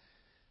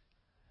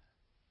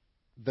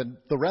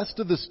 The rest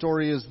of the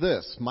story is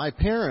this. My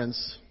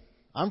parents,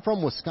 I'm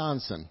from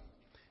Wisconsin,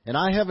 and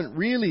I haven't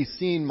really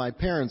seen my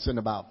parents in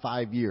about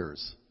 5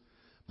 years.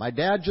 My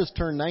dad just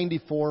turned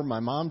 94, my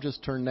mom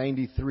just turned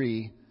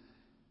 93,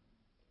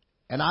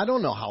 and I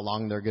don't know how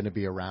long they're going to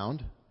be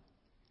around.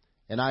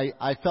 And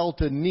I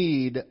felt a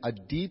need, a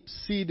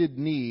deep-seated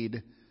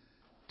need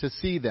to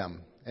see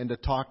them and to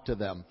talk to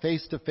them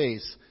face to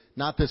face,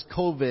 not this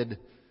COVID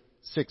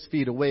 6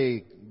 feet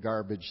away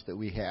garbage that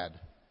we had.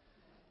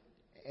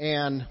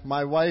 And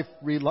my wife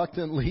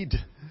reluctantly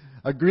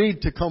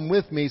agreed to come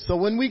with me. So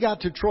when we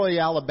got to Troy,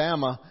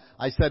 Alabama,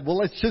 I said, well,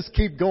 let's just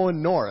keep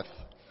going north.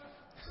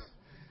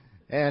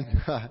 And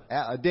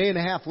a day and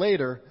a half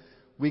later,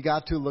 we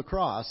got to La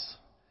Crosse.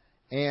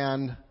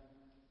 And,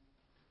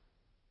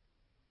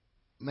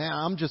 man,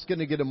 I'm just going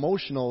to get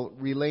emotional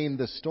relaying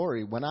this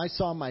story. When I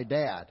saw my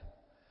dad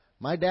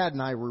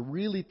and I were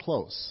really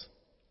close.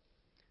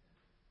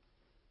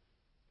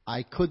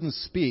 I couldn't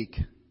speak.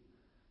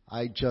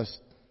 I just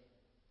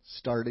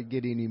started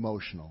getting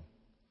emotional.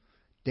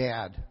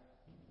 Dad.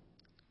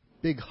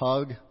 Big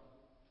hug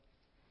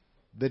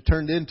that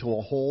turned into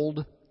a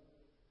hold.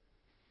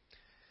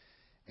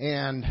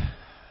 And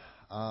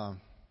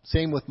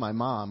same with my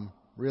mom,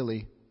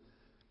 really.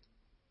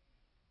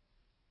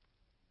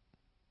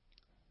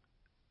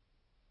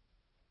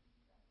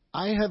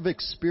 I have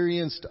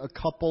experienced a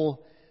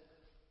couple,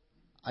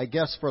 I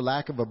guess for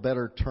lack of a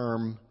better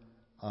term,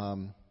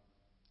 what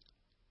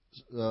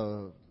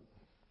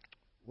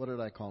did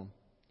I call them?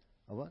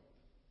 A what?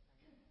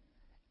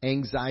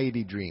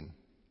 Anxiety dream.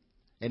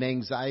 An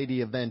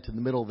anxiety event in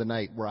the middle of the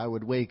night where I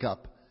would wake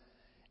up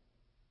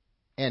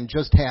and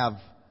just have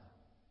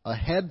a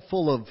head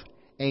full of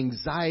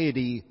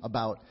anxiety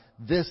about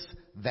this,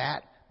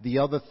 that, the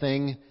other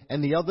thing,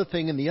 and the other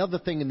thing, and the other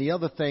thing, and the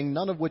other thing,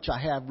 none of which I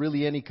have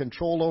really any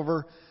control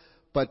over.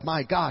 But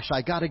my gosh,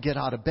 I got to get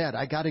out of bed.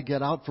 I got to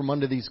get out from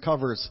under these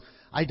covers.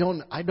 I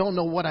don't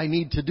know what I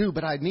need to do,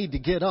 but I need to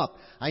get up.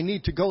 I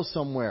need to go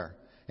somewhere.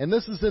 And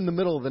this is in the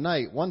middle of the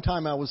night. One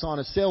time I was on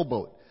a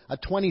sailboat, a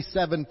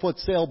 27-foot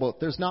sailboat.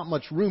 There's not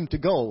much room to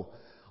go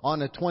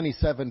on a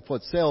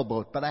 27-foot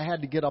sailboat, but I had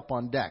to get up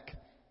on deck.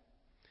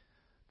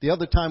 The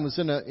other time was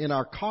in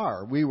our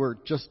car. We were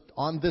just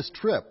on this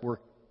trip. We're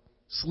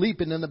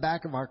sleeping in the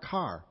back of our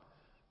car.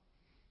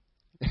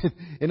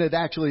 And it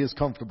actually is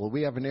comfortable.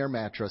 We have an air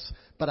mattress.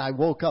 But I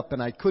woke up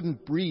and I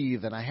couldn't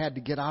breathe and I had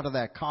to get out of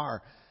that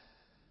car.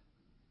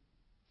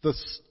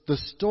 The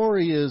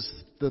story is,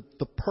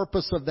 the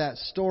purpose of that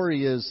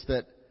story is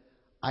that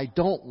I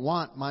don't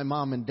want my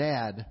mom and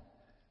dad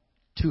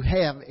to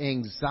have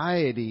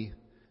anxiety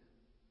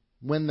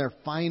when their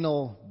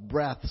final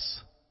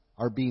breaths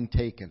are being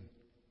taken.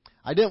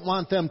 I didn't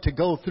want them to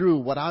go through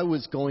what I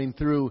was going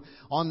through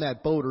on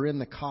that boat or in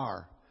the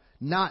car,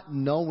 not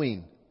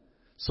knowing.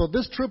 So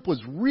this trip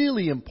was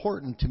really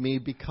important to me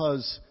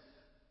because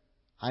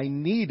I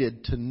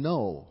needed to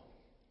know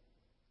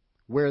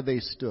where they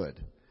stood.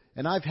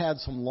 And I've had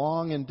some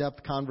long,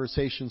 in-depth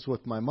conversations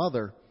with my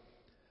mother,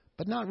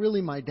 but not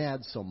really my dad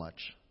so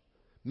much.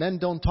 Men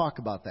don't talk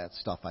about that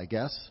stuff, I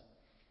guess.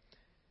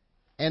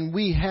 And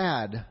we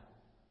had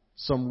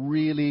some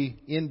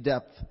really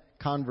in-depth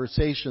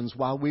conversations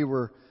while we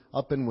were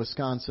up in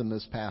Wisconsin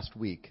this past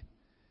week.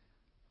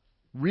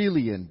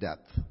 Really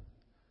in-depth.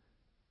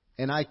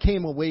 And I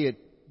came away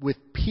with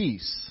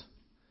peace,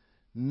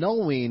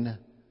 knowing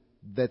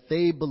that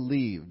they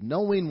believe,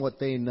 knowing what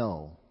they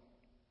know.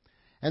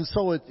 And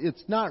so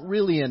it's not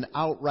really an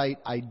outright,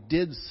 I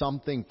did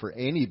something for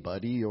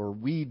anybody or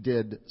we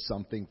did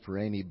something for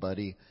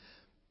anybody.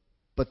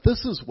 But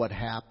this is what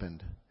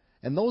happened.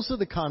 And those are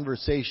the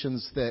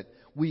conversations that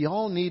we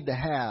all need to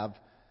have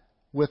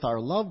with our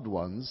loved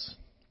ones.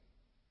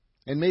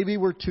 And maybe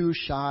we're too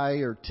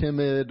shy or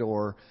timid,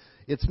 or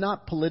it's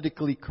not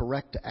politically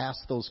correct to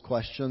ask those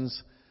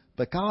questions.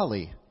 But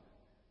golly,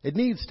 it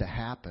needs to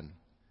happen.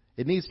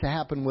 It needs to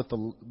happen with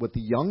the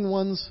young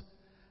ones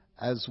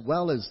as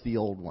well as the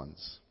old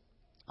ones.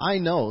 I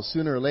know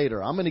sooner or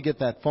later I'm going to get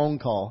that phone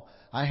call.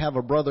 I have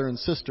a brother and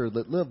sister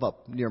that live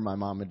up near my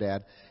mom and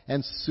dad.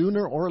 And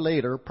sooner or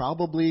later,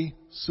 probably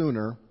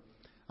sooner,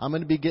 I'm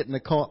going to be getting a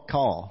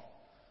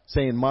call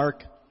saying,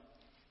 Mark,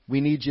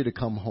 we need you to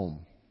come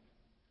home.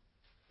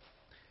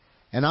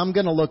 And I'm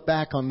going to look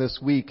back on this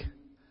week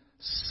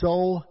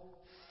so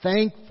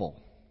thankful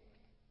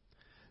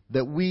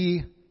that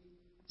we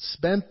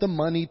spent the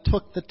money,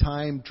 took the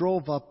time,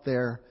 drove up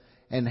there,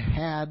 and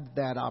had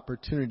that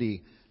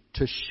opportunity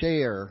to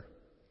share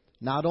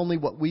not only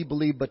what we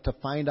believe, but to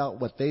find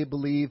out what they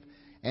believe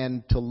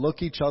and to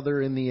look each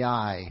other in the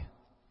eye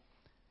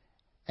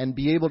and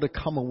be able to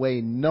come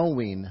away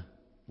knowing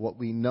what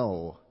we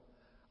know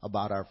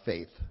about our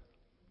faith.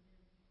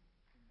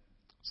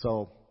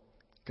 So,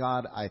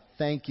 God, I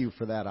thank you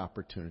for that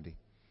opportunity.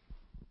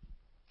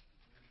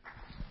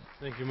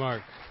 Thank you,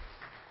 Mark.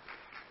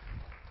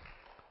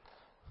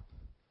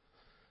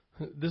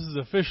 This is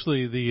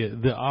officially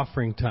the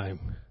offering time.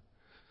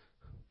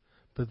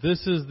 But this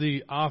is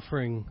the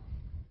offering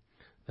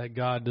that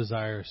God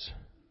desires.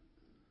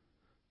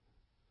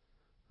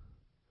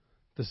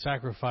 The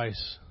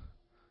sacrifice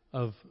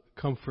of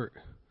comfort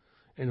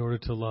in order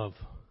to love.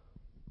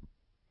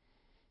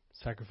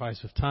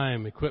 Sacrifice of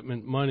time,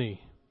 equipment,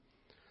 money.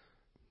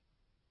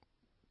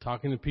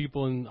 Talking to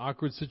people in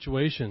awkward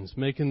situations.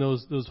 Making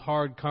those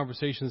hard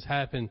conversations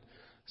happen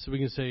so we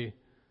can say,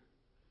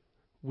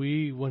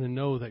 we want to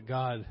know that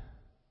God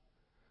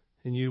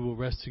and you will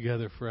rest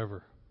together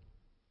forever.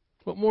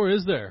 What more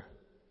is there?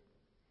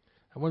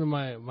 One of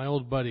my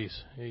old buddies,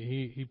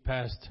 he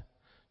passed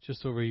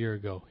just over a year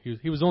ago.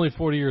 He was only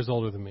 40 years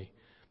older than me.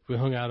 We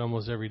hung out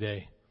almost every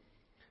day.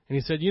 And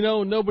he said,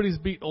 nobody's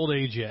beat old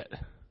age yet. And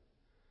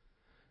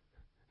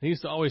he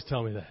used to always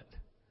tell me that.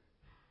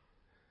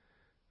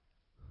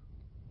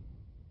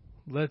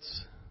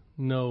 Let's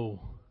know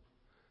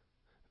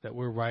that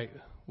we're right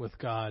with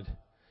God.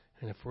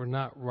 And if we're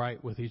not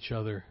right with each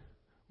other,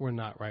 we're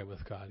not right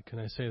with God. Can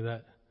I say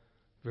that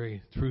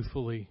very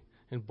truthfully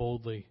and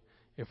boldly?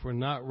 If we're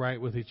not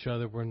right with each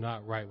other, we're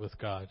not right with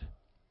God.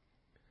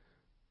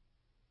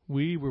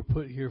 We were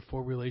put here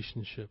for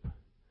relationship.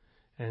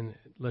 And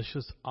let's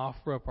just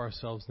offer up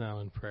ourselves now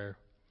in prayer.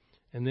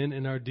 And then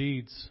in our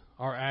deeds,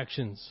 our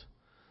actions,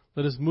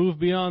 let us move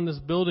beyond this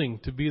building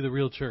to be the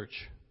real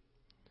church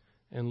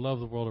and love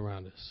the world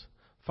around us.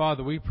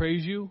 Father, we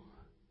praise you.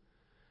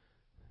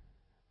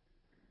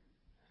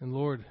 And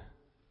Lord,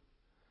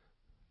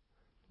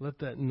 let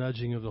that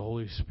nudging of the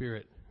Holy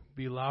Spirit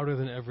be louder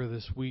than ever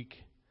this week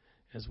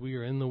as we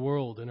are in the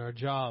world, in our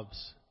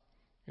jobs,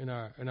 in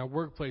our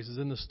workplaces,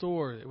 in the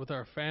store, with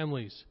our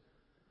families.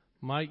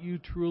 Might you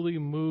truly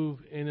move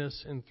in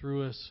us and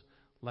through us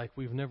like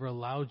we've never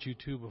allowed you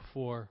to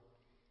before,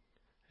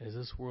 as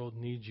this world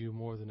needs you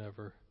more than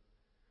ever.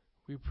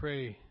 We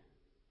pray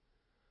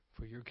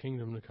for your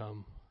kingdom to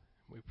come.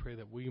 We pray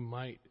that we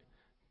might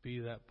be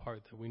that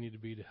part that we need to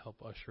be to help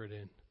usher it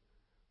in.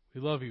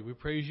 We love you. We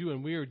praise you,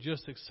 and we are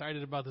just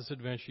excited about this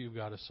adventure you've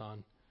got us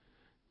on.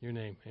 In your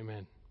name,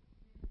 amen.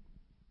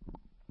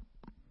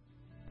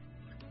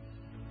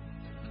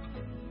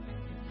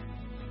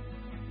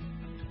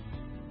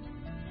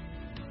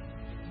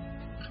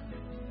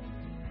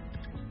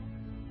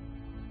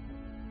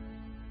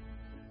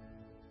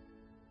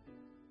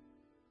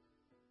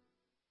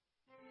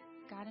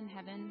 God in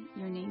heaven,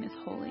 your name is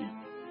holy.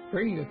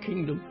 Bring your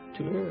kingdom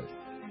to earth.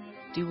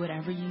 Do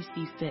whatever you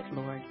see fit,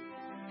 Lord.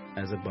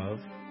 As above,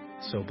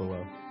 so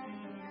below.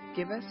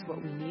 Give us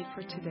what we need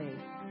for today.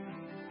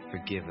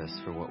 Forgive us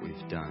for what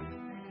we've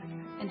done.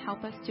 And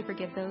help us to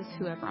forgive those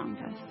who have wronged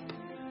us.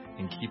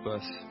 And keep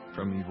us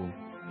from evil.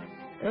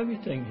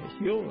 Everything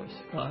is yours,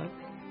 God.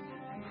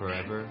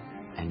 Forever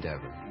and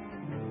ever.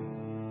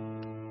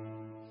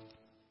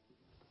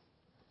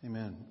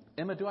 Amen.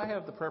 Emma, do I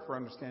have the prayer for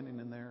understanding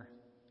in there?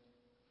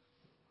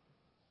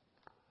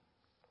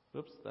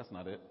 Oops, that's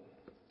not it.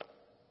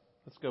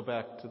 Let's go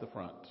back to the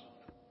front.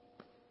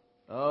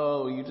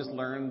 Oh, you just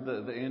learned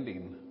the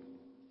ending.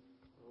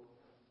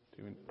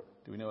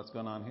 Do we know what's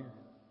going on here?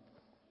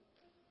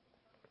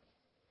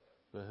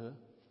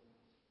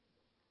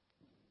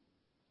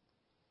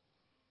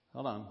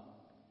 Hold on.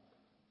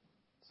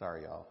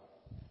 Sorry, y'all.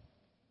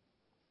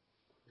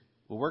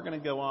 Well, we're going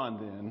to go on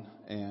then,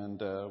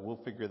 and we'll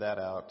figure that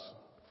out.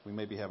 We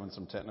may be having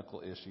some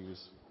technical issues.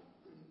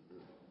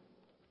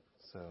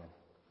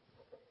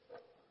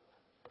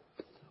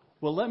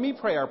 Well, let me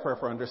pray our prayer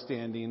for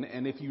understanding,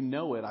 and if you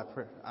know it,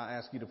 I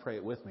ask you to pray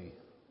it with me.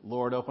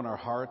 Lord, open our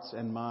hearts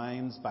and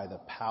minds by the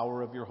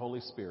power of your Holy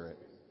Spirit,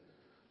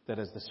 that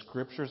as the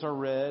Scriptures are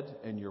read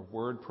and your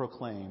word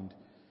proclaimed,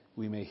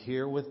 we may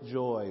hear with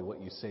joy what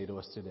you say to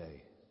us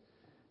today.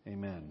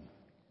 Amen.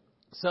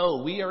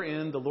 So, we are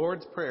in the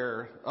Lord's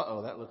Prayer.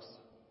 That looks...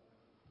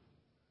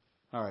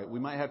 All right, we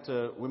might have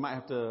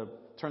to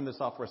turn this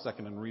off for a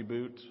second and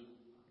reboot.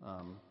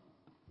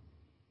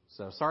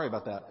 So, sorry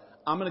about that.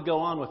 I'm going to go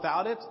on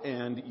without it,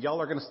 and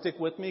y'all are going to stick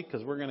with me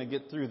because we're going to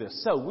get through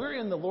this. So we're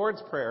in the Lord's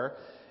Prayer,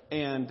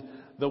 and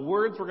the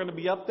words were going to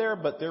be up there,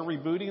 but they're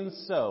rebooting.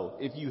 So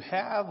if you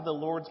have the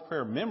Lord's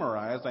Prayer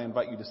memorized, I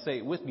invite you to say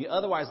it with me.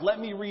 Otherwise,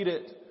 let me read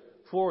it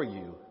for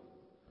you.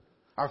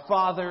 Our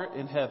Father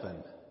in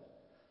heaven,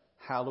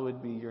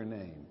 hallowed be your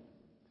name.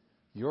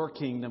 Your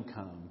kingdom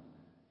come.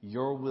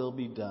 Your will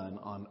be done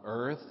on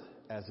earth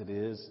as it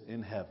is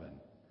in heaven.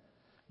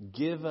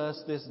 Give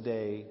us this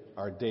day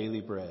our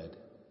daily bread.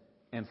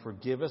 And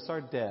forgive us our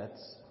debts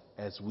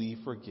as we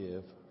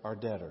forgive our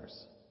debtors.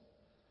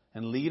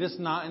 And lead us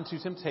not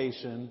into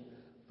temptation,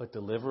 but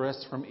deliver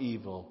us from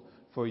evil.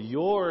 For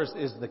yours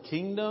is the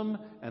kingdom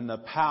and the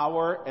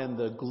power and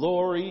the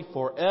glory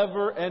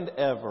forever and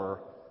ever.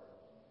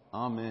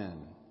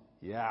 Amen.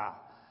 Yeah.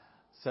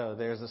 So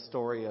there's a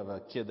story of a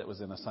kid that was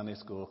in a Sunday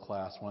school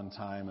class one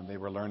time, and they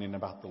were learning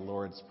about the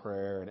Lord's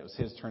Prayer, and it was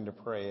his turn to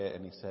pray it,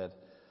 and he said,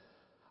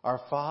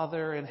 "Our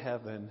Father in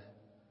heaven,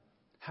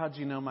 how'd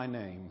you know my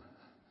name?"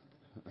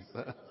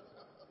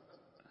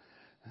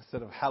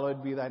 Instead of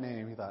 "hallowed be thy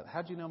name," he thought,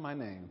 "How'd you know my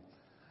name?"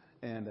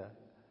 And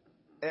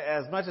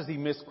as much as he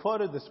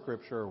misquoted the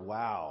scripture,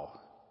 wow,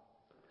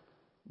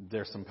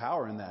 there's some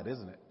power in that,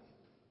 isn't it?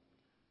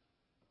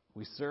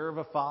 We serve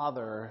a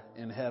Father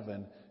in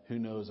heaven who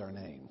knows our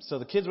name. So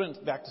the kids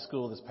went back to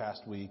school this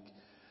past week.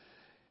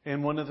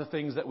 And one of the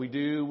things that we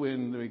do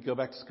when we go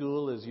back to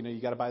school is,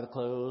 you got to buy the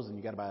clothes and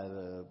you got to buy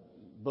the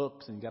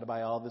books and you got to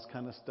buy all this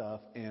kind of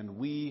stuff. And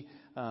we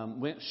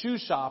went shoe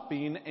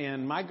shopping,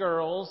 and my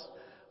girls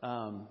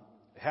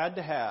had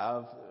to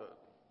have,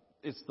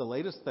 it's the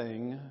latest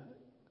thing,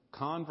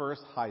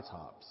 Converse high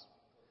tops.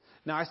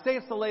 Now, I say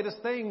it's the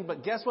latest thing,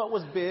 but guess what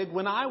was big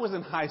when I was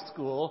in high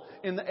school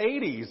in the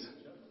 80s?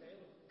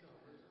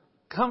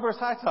 Converse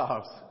high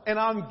tops. And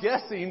I'm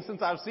guessing,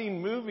 since I've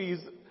seen movies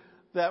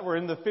that were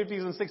in the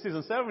 50s and 60s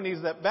and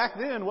 70s, that back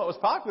then what was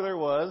popular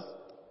was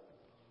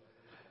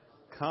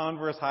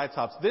Converse high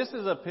tops. This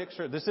is a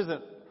picture. This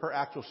isn't her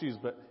actual shoes,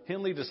 but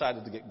Henley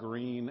decided to get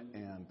green,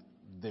 and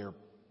they're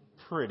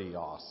pretty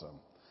awesome.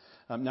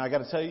 Now, I got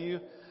to tell you,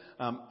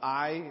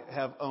 I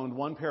have owned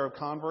one pair of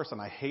Converse,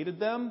 and I hated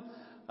them.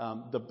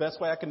 The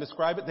best way I can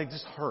describe it, they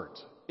just hurt.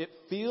 It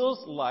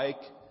feels like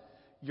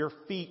your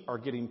feet are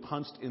getting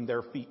punched in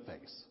their feet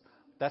face.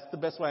 That's the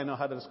best way I know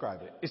how to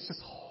describe it. It's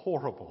just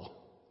horrible.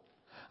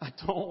 I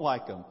don't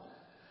like them.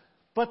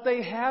 But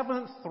they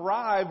haven't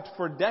thrived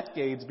for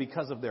decades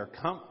because of their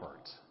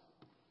comfort.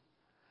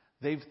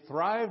 They've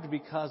thrived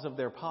because of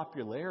their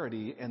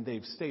popularity, and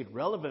they've stayed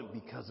relevant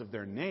because of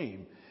their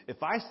name.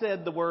 If I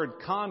said the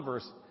word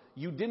Converse,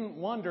 you didn't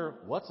wonder,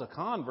 what's a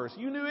Converse?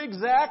 You knew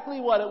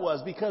exactly what it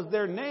was because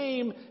their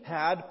name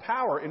had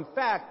power. In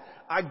fact,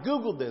 I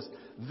Googled this.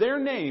 Their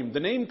name, the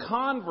name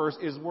Converse,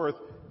 is worth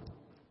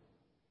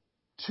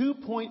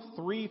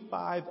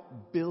 $2.35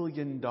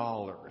 billion.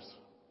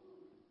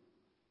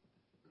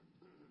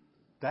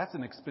 That's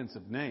an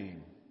expensive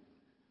name.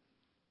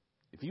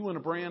 If you want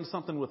to brand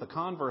something with a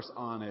Converse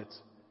on it,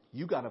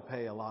 you got to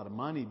pay a lot of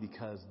money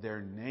because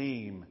their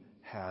name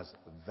has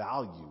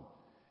value.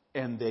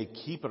 And they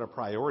keep it a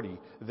priority.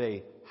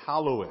 They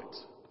hallow it.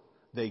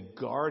 They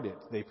guard it.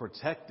 They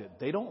protect it.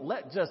 They don't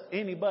let just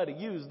anybody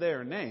use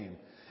their name.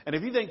 And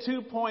if you think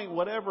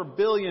 2.whatever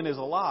billion is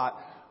a lot,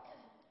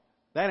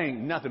 that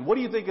ain't nothing. What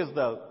do you think is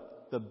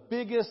the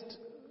biggest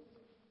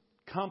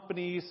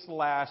company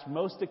 /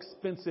 most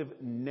expensive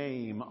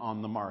name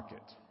on the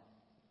market?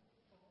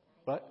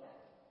 What?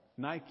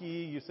 Nike,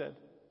 you said?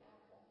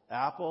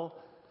 Apple?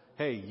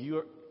 Hey,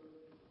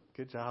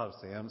 good job,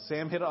 Sam.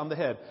 Sam hit it on the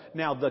head.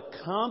 Now, the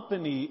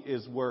company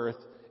is worth,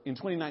 in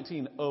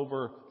 2019,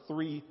 over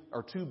 $2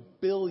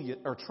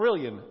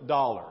 trillion.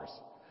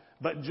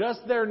 But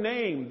just their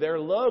name, their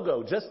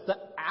logo, just the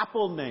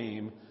Apple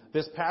name,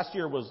 this past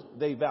year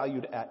they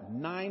valued at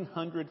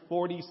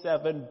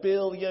 $947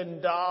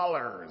 billion.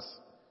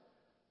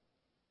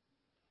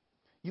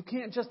 You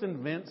can't just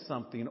invent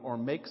something or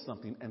make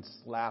something and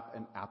slap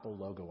an Apple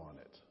logo on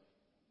it.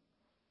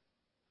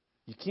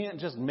 You can't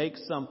just make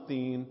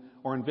something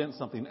or invent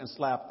something and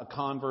slap a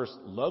Converse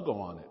logo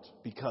on it,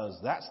 because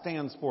that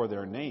stands for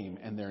their name,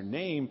 and their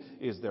name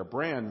is their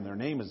brand, and their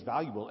name is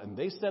valuable, and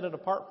they set it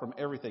apart from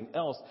everything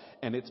else,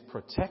 and it's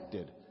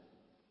protected.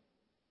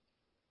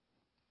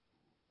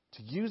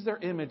 To use their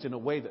image in a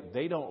way that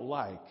they don't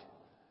like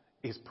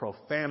is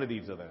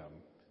profanity to them,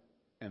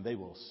 and they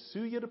will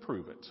sue you to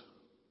prove it.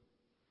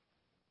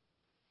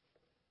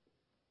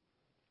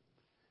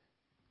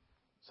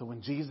 So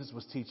when Jesus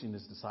was teaching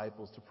his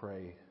disciples to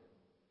pray,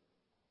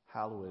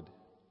 "Hallowed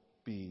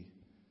be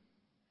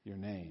your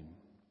name,"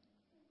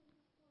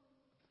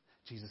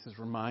 Jesus is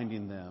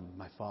reminding them,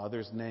 my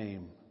Father's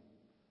name,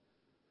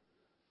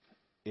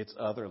 it's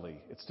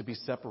otherly. It's to be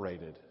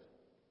separated.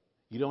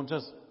 You don't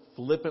just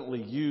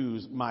flippantly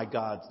use my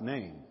God's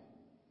name.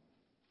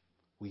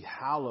 We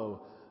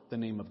hallow the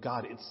name of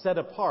God. It's set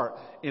apart.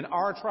 In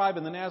our tribe,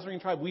 in the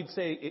Nazarene tribe, we'd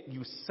say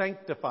you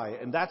sanctify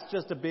it. And that's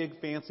just a big,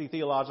 fancy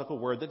theological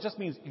word that just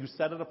means you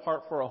set it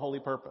apart for a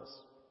holy purpose.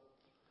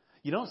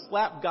 You don't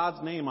slap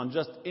God's name on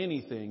just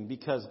anything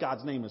because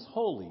God's name is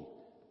holy.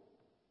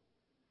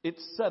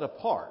 It's set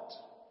apart.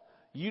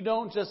 You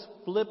don't just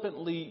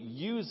flippantly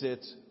use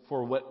it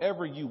for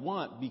whatever you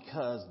want,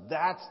 because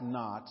that's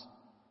not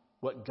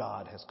what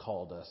God has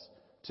called us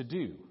to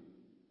do.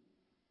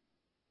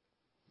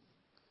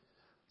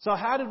 So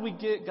how did we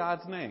get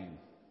God's name?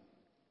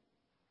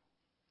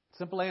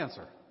 Simple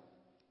answer.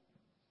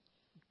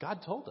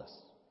 God told us.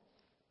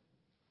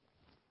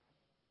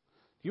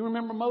 Do you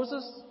remember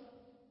Moses?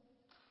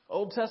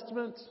 Old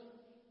Testament?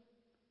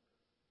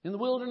 In the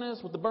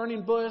wilderness with the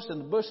burning bush, and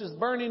the bush is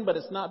burning, but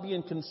it's not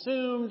being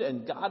consumed,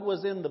 and God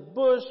was in the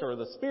bush, or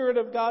the Spirit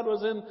of God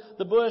was in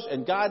the bush,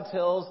 and God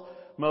tells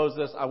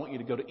Moses, I want you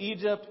to go to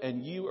Egypt,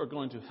 and you are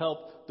going to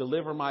help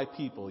deliver my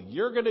people.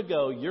 You're going to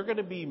go, you're going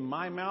to be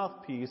my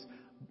mouthpiece.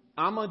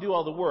 I'm going to do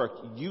all the work.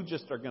 You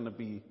just are going to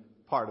be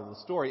part of the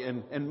story.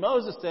 And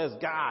Moses says,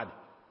 God,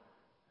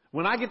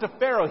 when I get to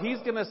Pharaoh, he's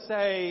going to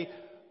say,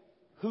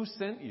 who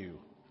sent you?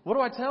 What do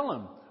I tell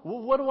him?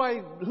 Who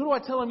do I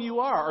tell him you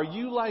are? Are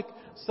you like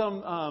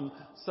some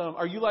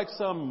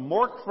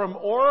Mork from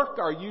Ork?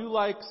 Are you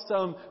like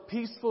some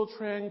peaceful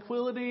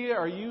tranquility?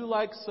 Are you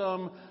like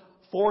some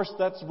force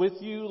that's with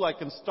you,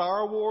 like in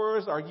Star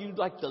Wars? Are you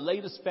like the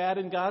latest fad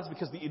in gods?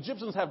 Because the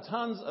Egyptians have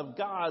tons of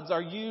gods.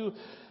 Are you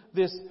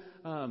this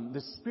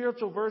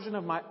spiritual version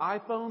of my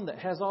iPhone that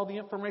has all the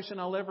information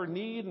I'll ever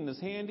need and is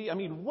handy? I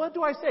mean, what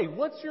do I say?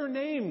 What's your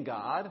name,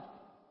 God?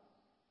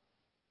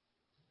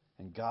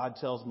 And God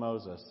tells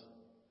Moses,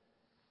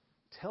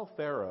 tell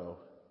Pharaoh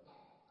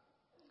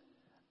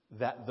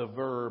that the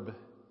verb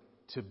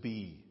to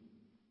be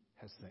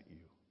has sent you.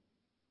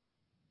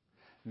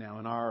 Now,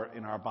 in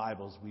our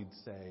Bibles, we'd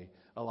say,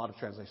 a lot of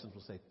translations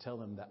will say, tell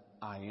them that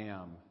I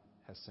am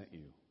has sent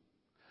you.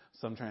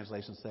 Some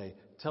translations say,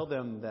 tell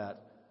them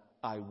that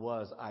I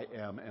was, I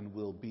am, and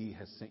will be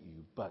has sent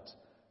you. But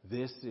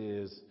this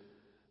is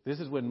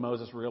when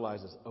Moses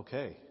realizes,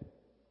 okay,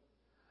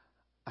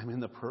 I'm in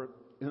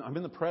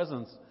the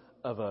presence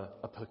of a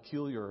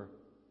peculiar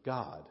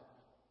God.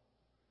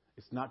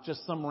 It's not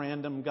just some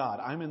random God.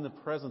 I'm in the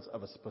presence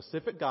of a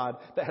specific God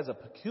that has a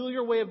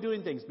peculiar way of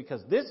doing things,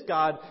 because this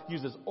God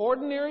uses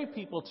ordinary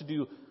people to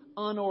do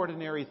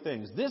unordinary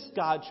things. This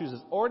God chooses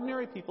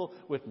ordinary people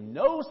with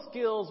no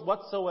skills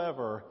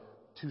whatsoever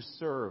to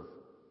serve.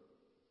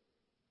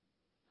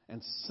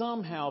 And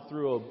somehow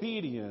through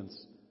obedience,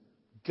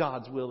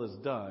 God's will is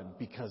done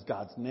because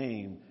God's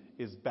name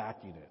is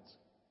backing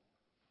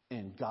it.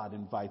 And God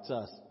invites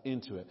us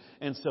into it.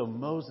 And so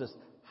Moses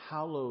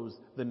hallows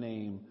the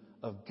name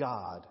of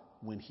God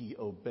when he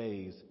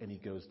obeys and he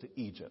goes to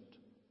Egypt.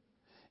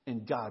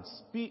 And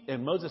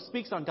Moses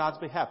speaks on God's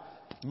behalf.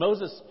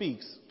 Moses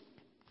speaks,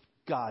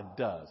 God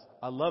does.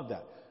 I love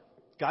that.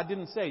 God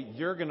didn't say,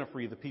 you're going to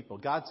free the people.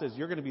 God says,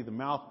 you're going to be the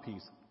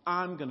mouthpiece.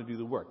 I'm going to do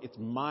the work. It's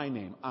my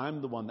name.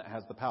 I'm the one that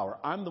has the power.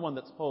 I'm the one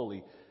that's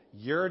holy.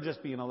 You're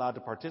just being allowed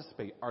to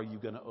participate. Are you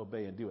going to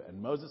obey and do it?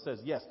 And Moses says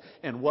yes.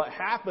 And what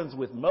happens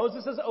with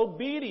Moses'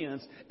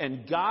 obedience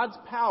and God's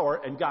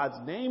power and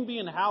God's name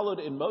being hallowed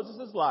in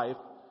Moses' life,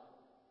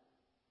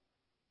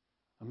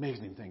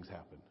 amazing things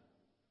happen.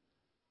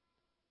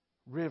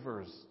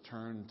 Rivers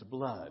turn to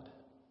blood.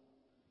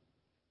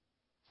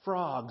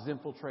 Frogs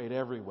infiltrate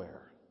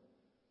everywhere.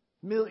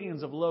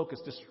 Millions of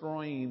locusts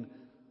destroying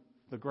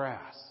the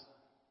grass.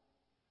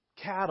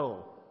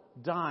 Cattle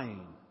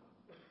dying.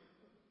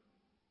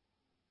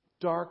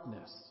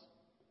 Darkness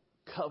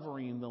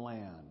covering the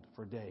land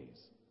for days.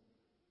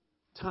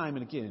 Time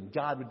and again,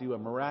 God would do a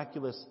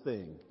miraculous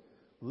thing,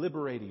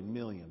 liberating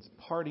millions,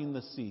 parting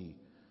the sea,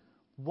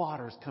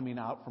 waters coming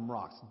out from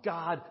rocks.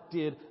 God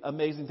did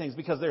amazing things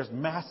because there's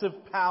massive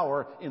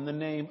power in the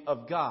name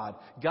of God.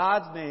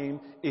 God's name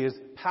is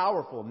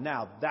powerful.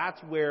 Now,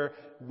 that's where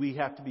we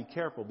have to be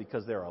careful,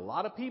 because there are a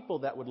lot of people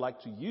that would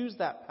like to use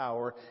that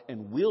power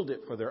and wield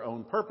it for their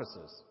own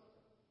purposes.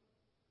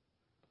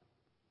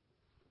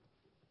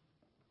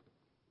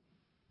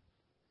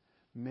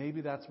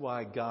 Maybe that's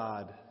why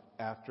God,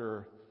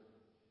 after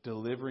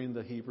delivering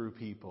the Hebrew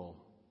people,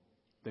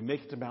 they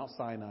make it to Mount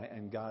Sinai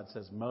and God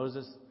says,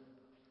 Moses,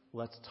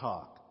 let's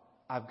talk.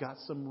 I've got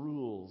some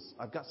rules.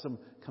 I've got some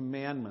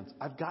commandments.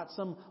 I've got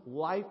some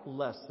life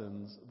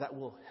lessons that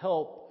will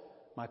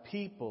help my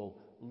people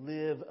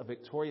live a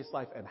victorious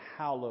life and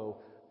hallow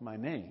my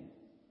name.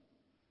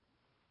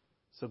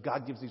 So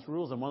God gives these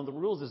rules, and one of the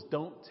rules is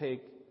don't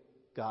take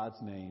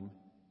God's name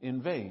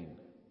in vain.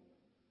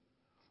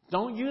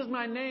 Don't use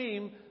my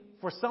name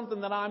for something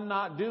that I'm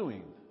not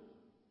doing.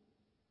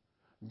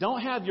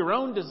 Don't have your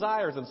own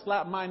desires and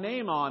slap my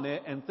name on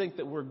it and think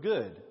that we're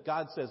good.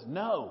 God says,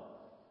 no.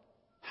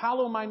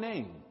 Hallow my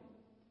name.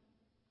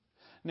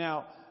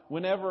 Now,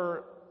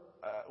 whenever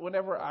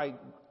I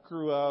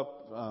grew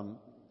up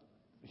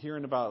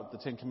hearing about the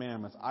Ten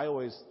Commandments, I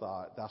always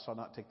thought, thou shalt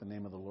not take the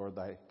name of the Lord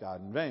thy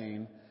God in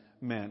vain,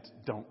 meant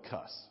don't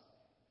cuss.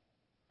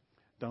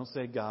 Don't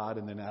say God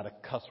and then add a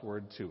cuss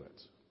word to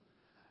it.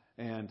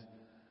 And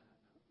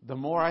the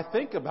more I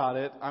think about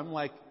it, I'm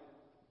like,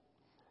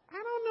 I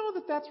don't know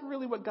that that's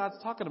really what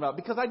God's talking about,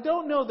 because I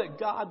don't know that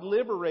God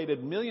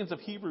liberated millions of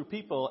Hebrew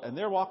people and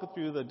they're walking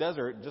through the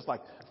desert just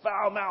like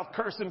foul-mouthed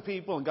cursing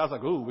people, and God's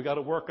like, ooh, we got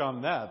to work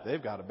on that.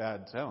 They've got a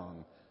bad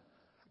tongue.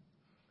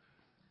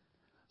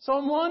 So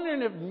I'm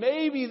wondering if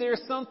maybe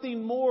there's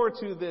something more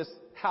to this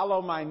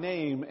hallow my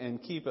name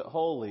and keep it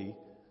holy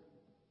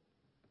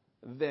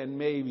than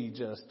maybe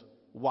just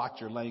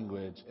watch your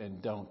language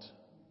and don't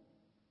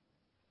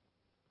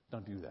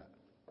do that.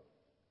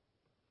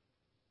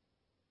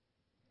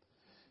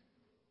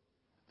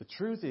 The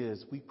truth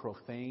is, we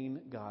profane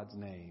God's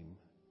name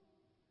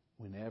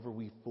whenever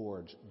we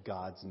forge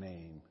God's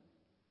name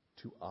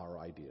to our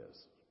ideas.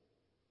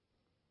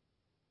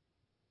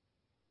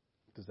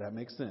 Does that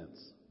make sense?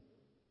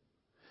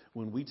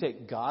 When we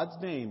take God's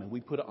name and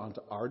we put it onto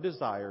our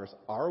desires,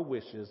 our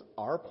wishes,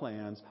 our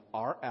plans,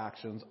 our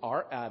actions,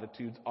 our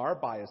attitudes, our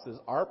biases,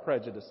 our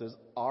prejudices,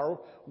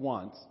 our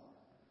wants,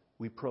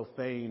 we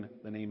profane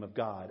the name of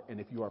God. And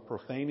if you are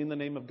profaning the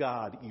name of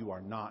God, you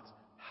are not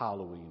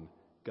hallowing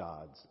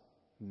God's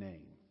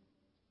name.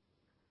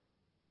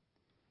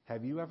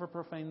 Have you ever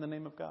profaned the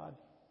name of God?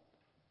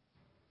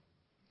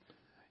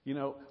 You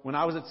know, when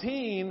I was a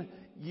teen,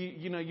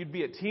 you'd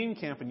be at teen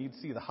camp and you'd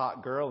see the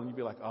hot girl and you'd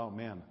be like, oh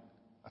man,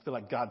 I feel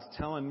like God's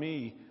telling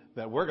me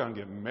that we're going to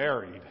get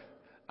married.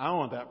 I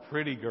want that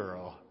pretty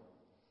girl.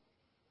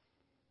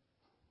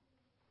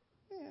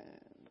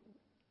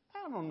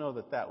 I don't know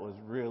that that was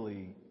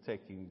really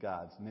taking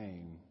God's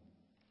name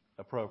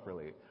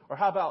appropriately. Or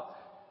how about,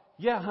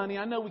 yeah, honey,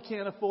 I know we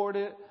can't afford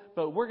it,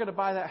 but we're going to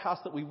buy that house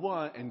that we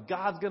want, and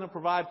God's going to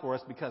provide for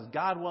us because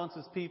God wants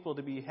His people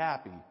to be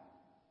happy.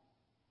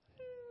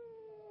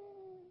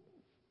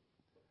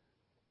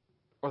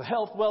 Or the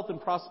health, wealth, and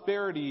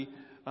prosperity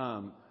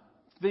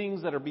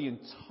things that are being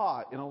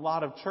taught in a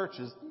lot of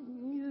churches.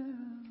 Yeah.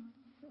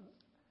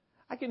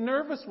 I get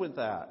nervous with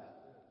that.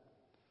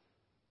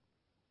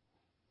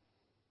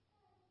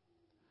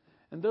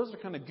 And those are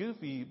kind of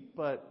goofy,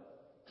 but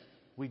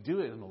we do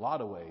it in a lot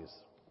of ways.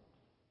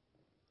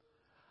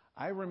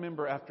 I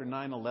remember after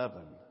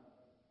 9/11,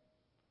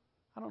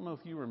 I don't know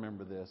if you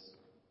remember this,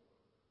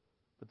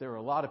 but there were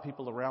a lot of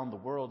people around the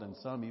world, and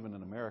some even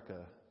in America,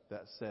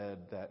 that said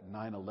that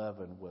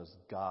 9/11 was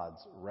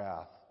God's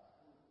wrath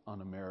on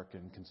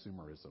American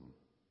consumerism.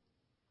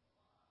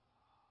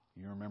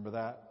 You remember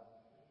that?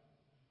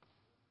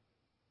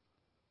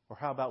 Or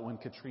how about when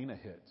Katrina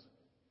hit?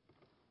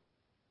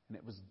 And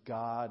it was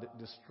God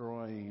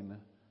destroying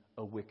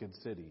a wicked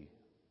city.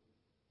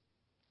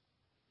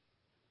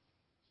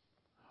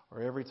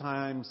 Or every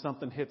time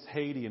something hits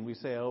Haiti and we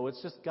say, oh,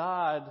 it's just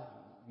God,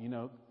 you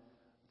know,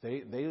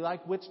 they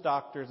like witch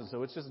doctors, and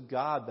so it's just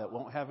God that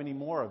won't have any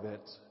more of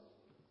it.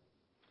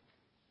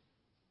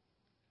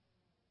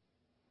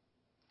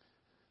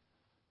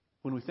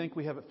 When we think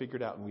we have it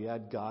figured out and we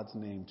add God's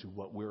name to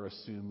what we're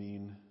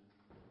assuming,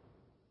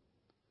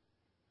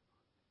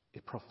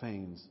 it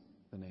profanes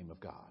the name of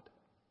God.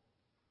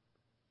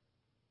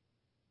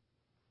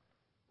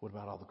 What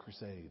about all the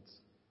crusades?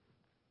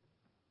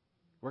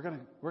 We're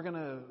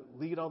gonna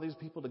lead all these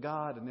people to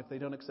God, and if they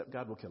don't accept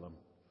God, we'll kill them.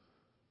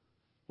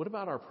 What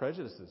about our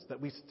prejudices that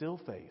we still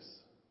face?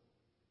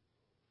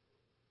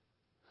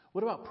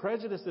 What about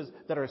prejudices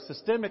that are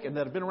systemic and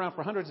that have been around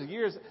for hundreds of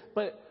years,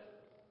 but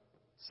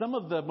some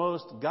of the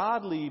most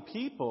godly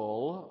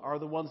people are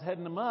the ones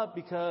heading them up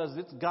because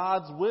it's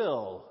God's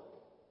will?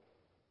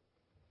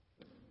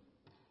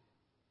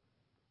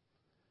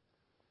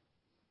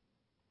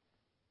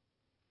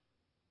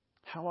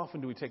 How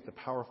often do we take the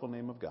powerful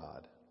name of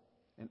God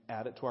and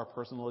add it to our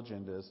personal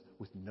agendas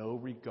with no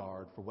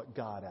regard for what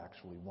God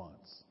actually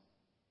wants?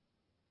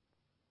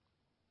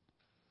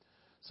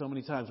 So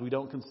many times we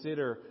don't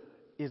consider,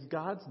 is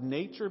God's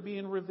nature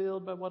being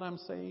revealed by what I'm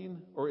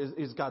saying? Or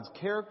is God's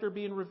character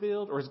being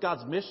revealed? Or is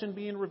God's mission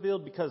being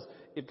revealed? Because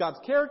if God's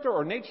character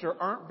or nature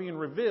aren't being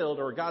revealed,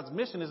 or God's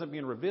mission isn't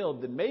being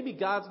revealed, then maybe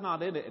God's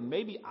not in it, and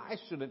maybe I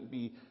shouldn't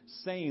be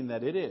saying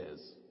that it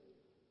is.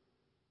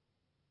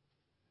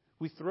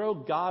 We throw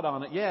God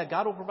on it. Yeah,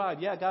 God will provide.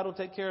 Yeah, God will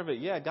take care of it.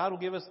 Yeah, God will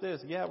give us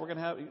this. Yeah, we're going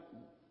to have...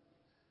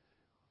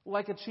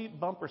 Like a cheap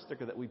bumper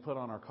sticker that we put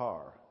on our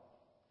car.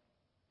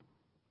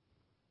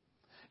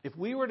 If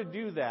we were to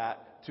do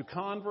that to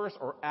Converse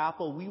or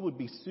Apple, we would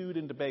be sued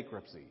into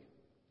bankruptcy.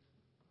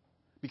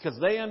 Because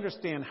they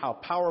understand how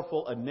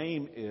powerful a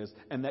name is,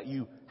 and that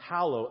you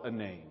hallow a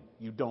name.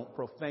 You don't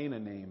profane a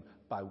name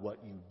by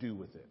what you do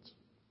with it.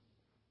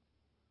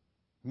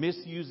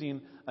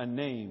 Misusing a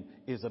name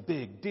is a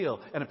big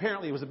deal. And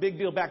apparently it was a big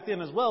deal back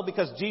then as well,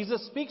 because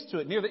Jesus speaks to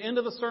it near the end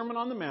of the Sermon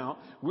on the Mount.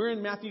 We're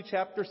in Matthew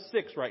chapter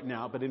 6 right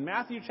now. But in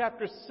Matthew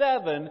chapter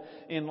 7,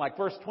 in like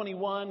verse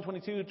 21,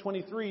 22,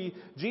 23,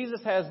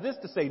 Jesus has this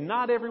to say: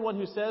 not everyone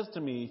who says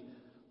to me,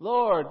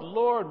 Lord,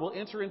 Lord, will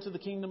enter into the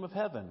kingdom of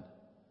heaven,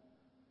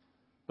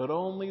 but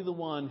only the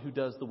one who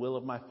does the will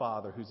of my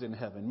Father who's in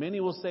heaven.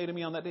 Many will say to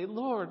me on that day,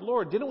 Lord,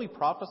 Lord, didn't we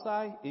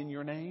prophesy in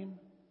your name?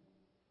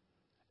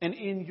 And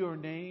in your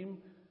name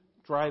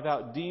drive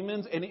out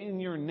demons, and in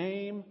your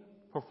name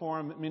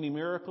perform many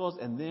miracles?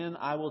 And then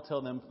I will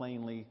tell them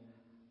plainly,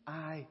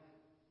 I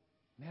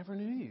never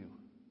knew you.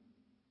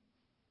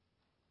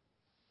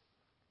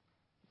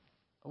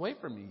 Away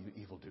from me,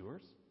 you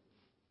evildoers.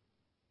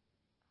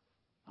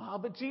 Oh,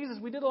 but Jesus,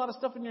 we did a lot of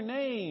stuff in your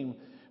name.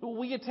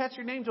 We attached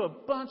your name to a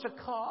bunch of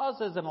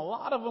causes, and a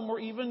lot of them were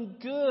even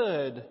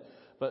good.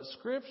 But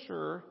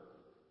Scripture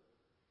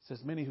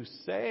says many who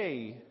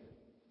say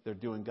they're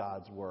doing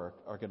God's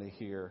work are going to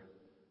hear,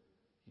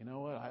 you know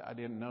what, I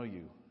didn't know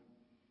you.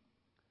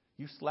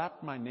 You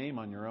slapped my name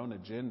on your own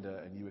agenda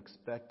and you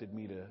expected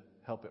me to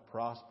help it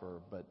prosper,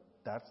 but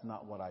that's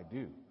not what I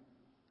do.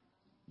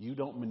 You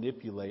don't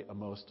manipulate a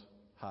most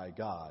high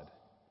God.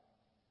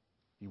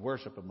 You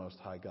worship a most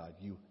high God.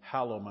 You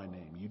hallow my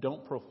name. You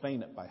don't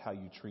profane it by how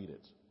you treat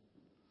it.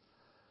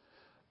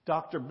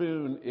 Dr.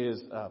 Boone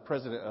is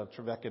president of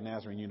Trevecca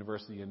Nazarene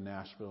University in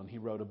Nashville, and he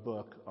wrote a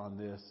book on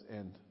this,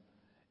 and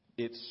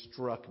it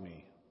struck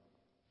me.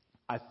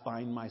 I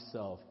find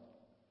myself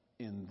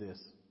in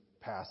this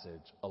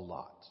passage a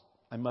lot.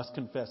 I must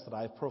confess that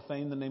I have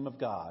profaned the name of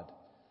God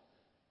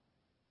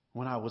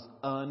when I was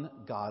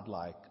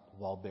ungodlike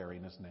while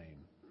bearing his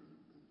name,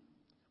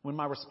 when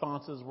my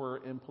responses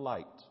were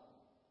impolite,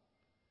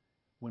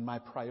 when my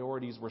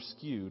priorities were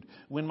skewed,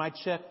 when my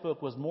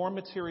checkbook was more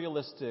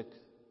materialistic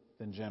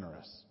than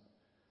generous,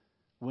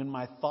 when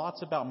my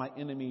thoughts about my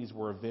enemies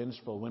were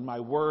vengeful, when my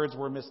words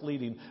were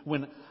misleading,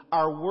 when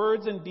our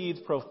words and deeds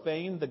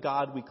profaned the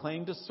God we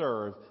claim to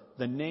serve,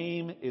 the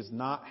name is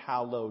not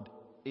hallowed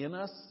in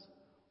us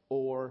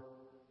or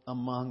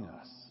among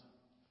us.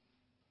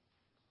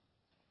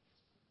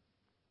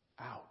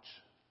 Ouch.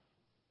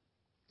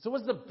 So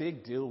what's the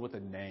big deal with a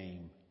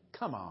name?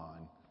 Come on.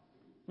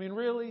 I mean,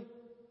 really?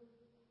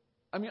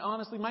 I mean,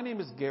 honestly, my name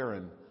is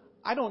Garen.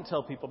 I don't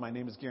tell people my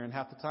name is Garen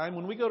half the time.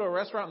 When we go to a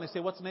restaurant and they say,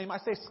 what's the name? I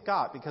say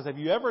Scott, because have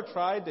you ever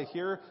tried to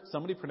hear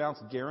somebody pronounce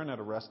Garen at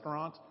a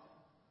restaurant?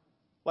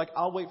 Like,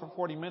 I'll wait for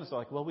 40 minutes. They're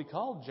like, well, we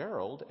called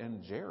Gerald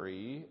and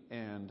Jerry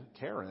and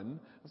Karen.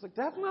 I was like,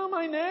 that's not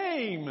my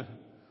name.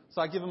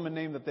 So I give them a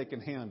name that they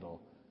can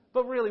handle.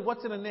 But really,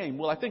 what's in a name?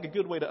 Well, I think a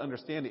good way to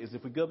understand it is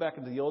if we go back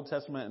into the Old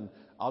Testament, and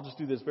I'll just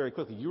do this very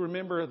quickly. You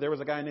remember there was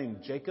a guy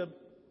named Jacob?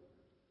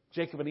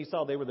 Jacob and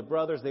Esau, they were the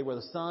brothers. They were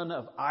the son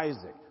of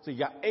Isaac. So you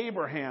got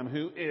Abraham,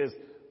 who is,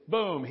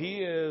 boom, he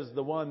is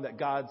the one that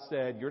God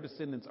said, your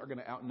descendants are going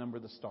to outnumber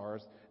the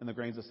stars and the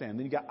grains of sand.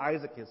 Then you got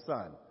Isaac, his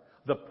son,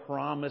 the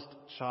promised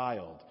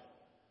child.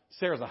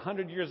 Sarah's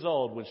 100 years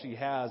old when she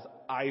has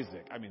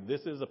Isaac. I mean,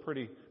 this is a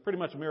pretty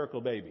much miracle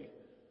baby.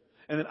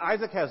 And then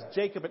Isaac has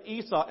Jacob and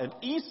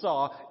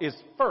Esau is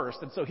first,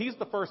 and so he's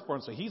the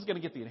firstborn, so he's going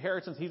to get the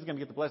inheritance, he's going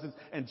to get the blessings,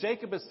 and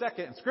Jacob is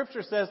second. And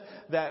Scripture says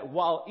that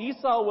while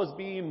Esau was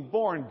being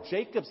born,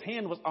 Jacob's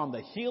hand was on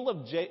the heel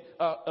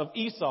of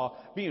Esau,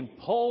 being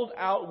pulled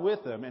out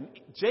with him. And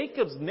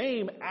Jacob's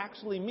name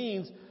actually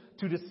means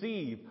to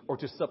deceive or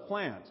to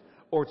supplant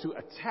or to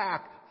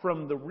attack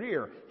from the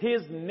rear.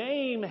 His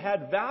name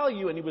had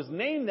value, and he was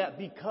named that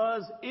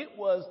because it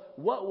was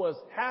what was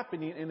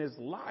happening in his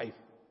life.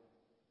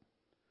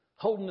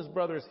 Holding his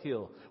brother's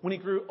heel. When he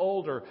grew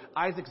older,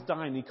 Isaac's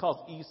dying. He calls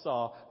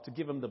Esau to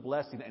give him the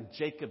blessing, and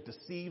Jacob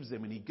deceives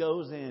him, and he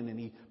goes in and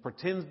he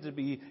pretends to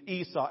be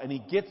Esau, and he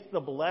gets the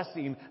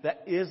blessing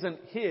that isn't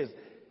his.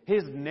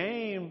 His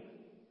name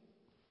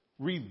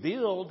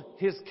revealed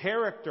his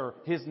character,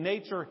 his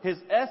nature, his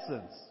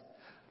essence.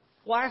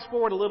 Flash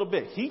forward a little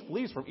bit. He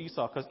flees from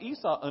Esau because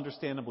Esau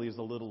understandably is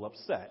a little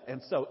upset.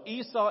 And so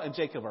Esau and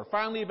Jacob are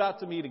finally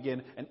about to meet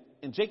again,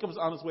 and Jacob's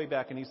on his way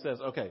back, and he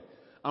says, okay,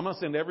 I'm going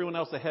to send everyone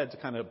else ahead to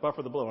kind of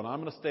buffer the blow, and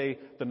I'm going to stay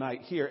the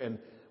night here. And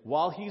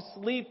while he's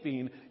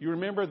sleeping, you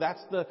remember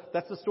that's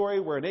the story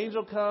where an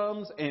angel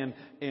comes and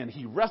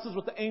he wrestles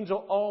with the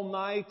angel all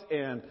night,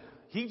 and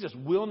he just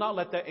will not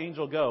let that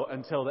angel go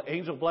until the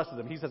angel blesses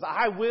him. He says,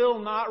 I will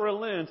not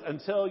relent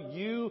until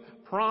you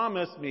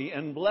promise me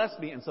and bless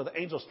me. And so the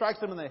angel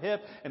strikes him in the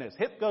hip, and his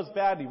hip goes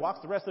bad, and he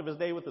walks the rest of his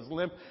day with his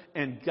limp.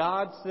 And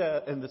God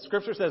said, and the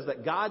Scripture says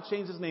that God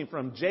changed his name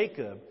from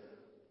Jacob,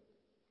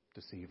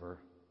 deceiver,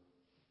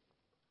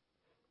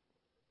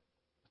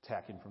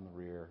 attacking from the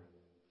rear,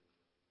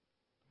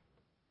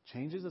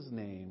 changes his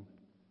name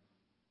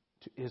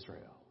to Israel.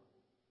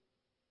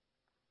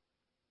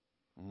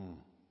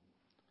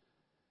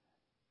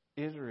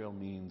 Israel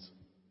means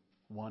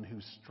one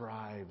who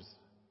strives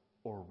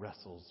or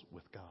wrestles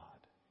with God.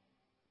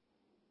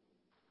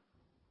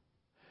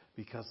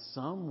 Because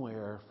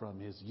somewhere from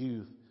his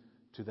youth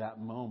to that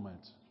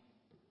moment,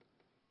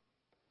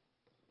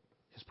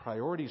 his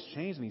priorities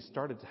changed, and he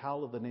started to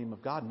hallow the name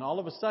of God. And all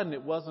of a sudden,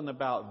 it wasn't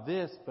about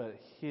this, but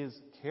his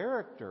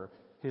character,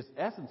 his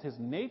essence, his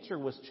nature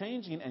was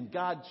changing, and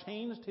God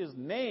changed his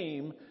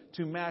name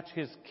to match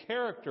his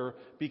character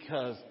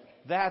because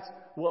that's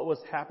what was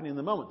happening in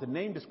the moment. The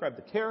name described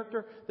the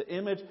character, the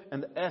image,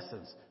 and the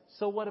essence.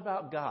 So what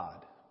about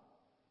God?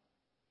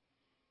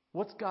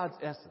 What's God's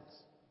essence?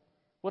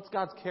 What's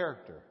God's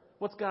character?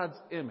 What's God's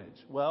image?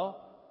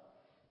 Well,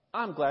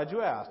 I'm glad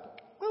you asked.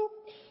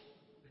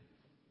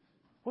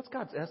 What's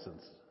God's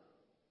essence?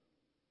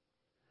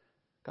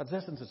 God's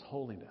essence is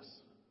holiness.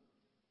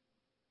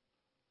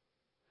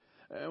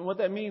 And what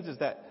that means is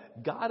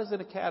that God is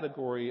in a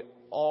category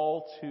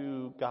all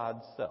to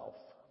God's self.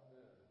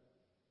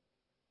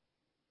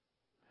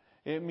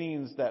 It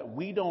means that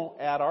we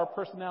don't add our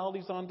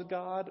personalities onto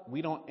God.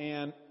 We don't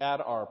add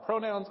our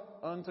pronouns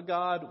unto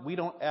God. We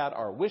don't add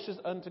our wishes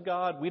unto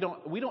God. We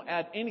don't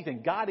add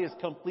anything. God is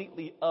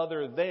completely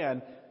other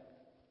than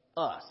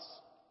us.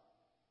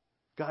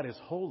 God is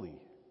holy.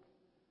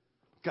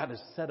 God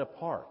is set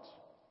apart.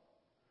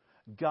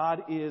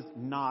 God is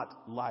not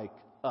like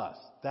us.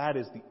 That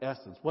is the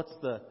essence. What's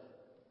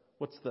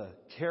the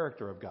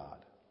character of God?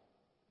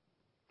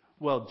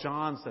 Well,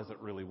 John says it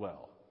really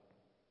well.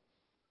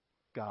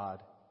 God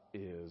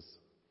is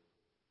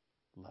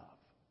love.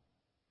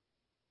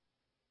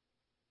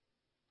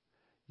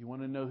 You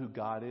want to know who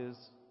God is?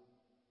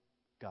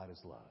 God is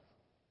love.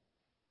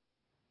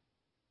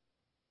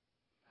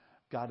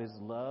 God is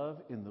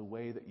love in the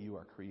way that you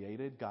are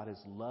created. God is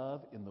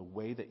love in the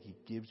way that He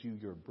gives you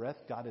your breath.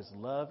 God is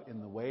love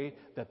in the way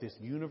that this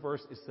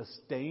universe is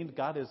sustained.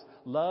 God is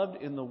loved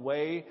in the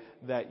way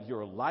that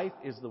your life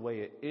is the way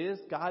it is.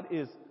 God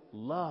is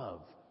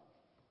love.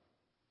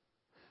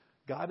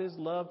 God is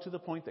love to the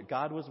point that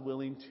God was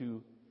willing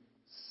to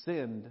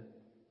send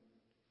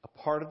a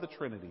part of the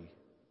Trinity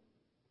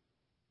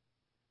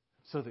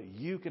so that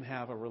you can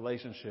have a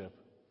relationship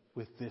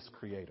with this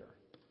Creator.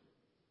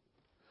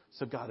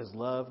 So God is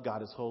love,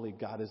 God is holy,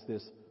 God is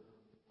this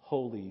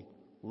holy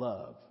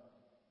love.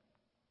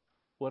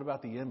 What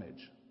about the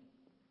image?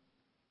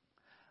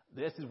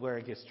 This is where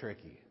it gets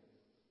tricky.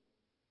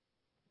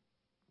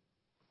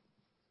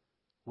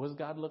 What does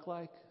God look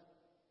like?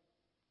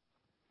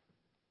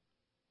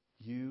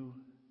 You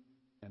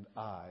and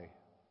I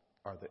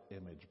are the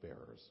image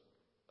bearers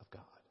of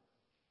God.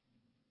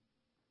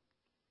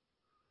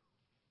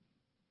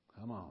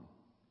 Come on.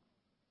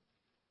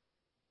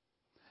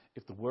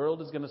 If the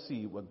world is going to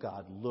see what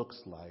God looks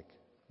like,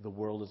 the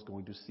world is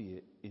going to see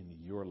it in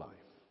your life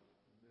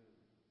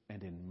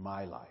and in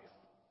my life.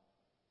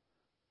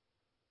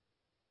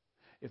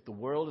 If the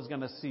world is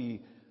going to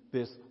see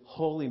this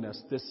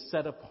holiness, this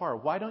set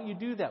apart, why don't you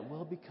do that?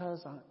 Well,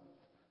 because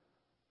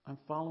I'm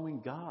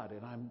following God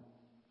and I'm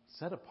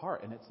set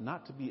apart, and it's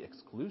not to be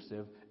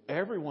exclusive.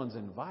 Everyone's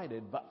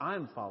invited, but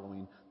I'm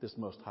following this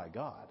Most High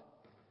God.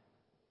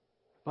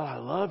 But I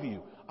love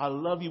you. I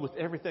love you with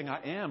everything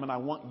I am, and I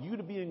want you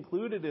to be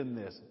included in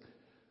this.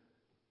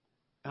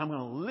 And I'm going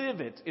to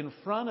live it in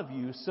front of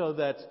you so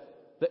that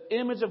the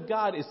image of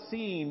God is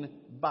seen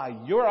by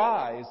your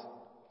eyes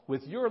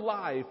with your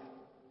life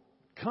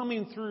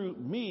coming through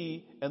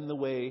me and the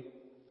way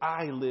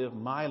I live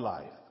my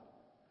life.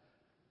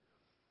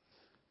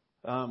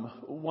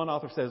 One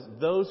author says,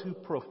 those who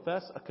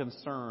profess a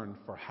concern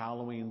for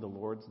hallowing the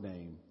Lord's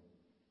name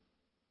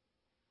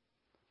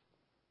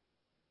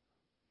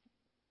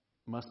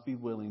must be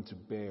willing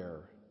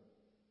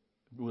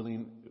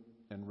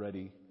and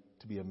ready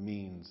to be a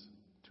means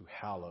to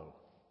hallow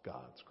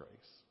God's grace.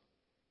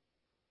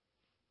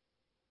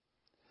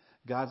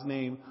 God's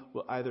name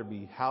will either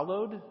be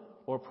hallowed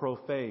or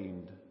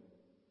profaned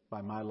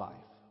by my life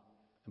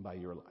and by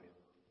your life.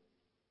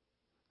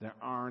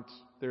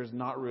 There's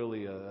not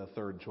really a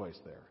third choice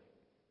there.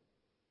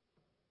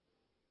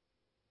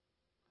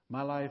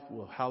 My life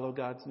will hallow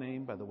God's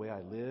name by the way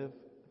I live,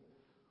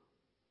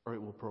 or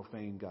it will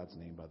profane God's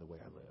name by the way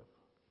I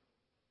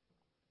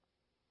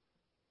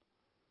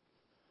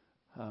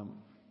live.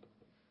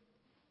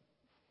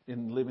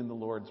 In living the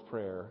Lord's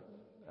Prayer,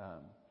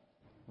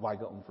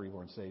 Weigelt and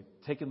Freeborn say,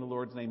 taking the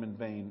Lord's name in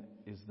vain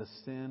is the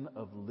sin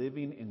of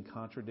living in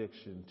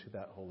contradiction to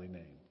that holy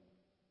name.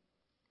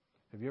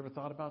 Have you ever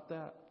thought about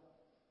that?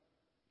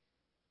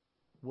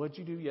 What'd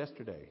you do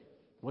yesterday?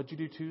 What'd you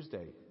do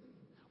Tuesday?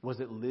 Was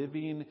it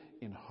living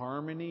in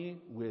harmony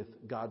with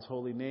God's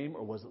holy name,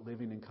 or was it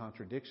living in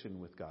contradiction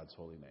with God's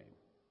holy name?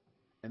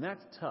 And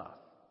that's tough.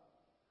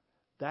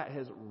 That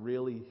has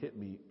really hit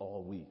me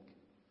all week.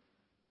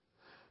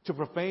 To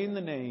profane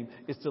the name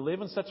is to live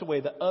in such a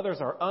way that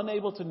others are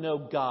unable to know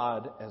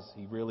God as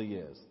He really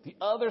is. The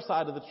other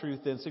side of the truth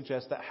then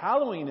suggests that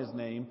hallowing His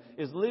name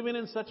is living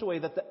in such a way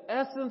that the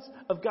essence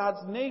of God's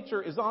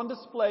nature is on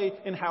display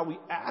in how we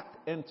act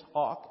and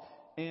talk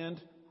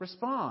and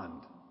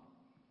respond.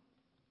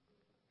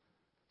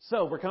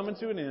 So we're coming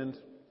to an end.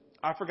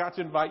 I forgot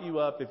to invite you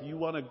up. If you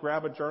want to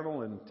grab a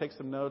journal and take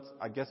some notes,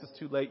 I guess it's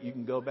too late. You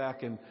can go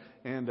back and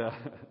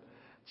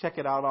check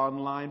it out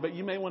online. But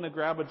you may want to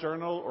grab a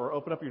journal or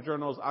open up your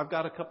journals. I've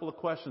got a couple of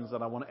questions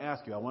that I want to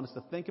ask you. I want us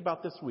to think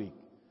about this week.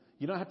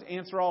 You don't have to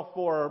answer all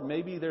four.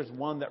 Maybe there's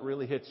one that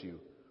really hits you.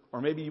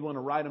 Or maybe you want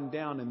to write them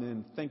down and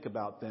then think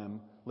about them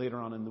later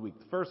on in the week.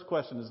 The first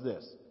question is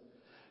this.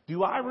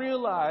 Do I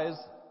realize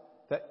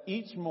that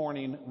each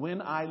morning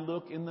when I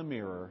look in the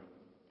mirror,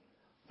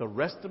 the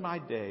rest of my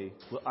day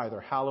will either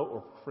hallow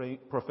or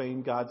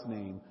profane God's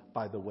name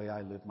by the way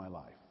I live my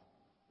life?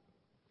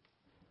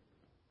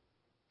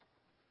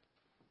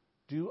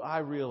 Do I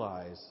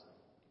realize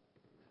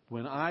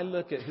when I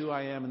look at who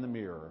I am in the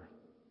mirror,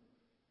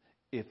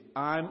 if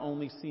I'm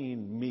only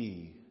seeing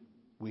me,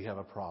 we have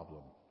a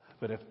problem.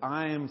 But if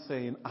I am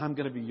saying, I'm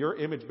going to be your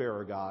image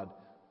bearer, God,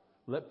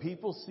 let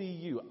people see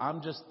you.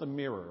 I'm just the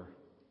mirror.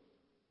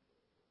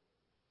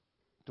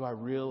 Do I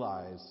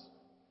realize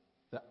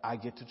that I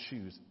get to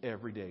choose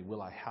every day,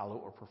 will I hallow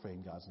or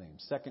profane God's name?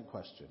 Second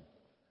question,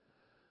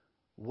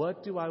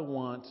 what do I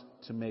want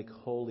to make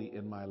holy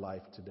in my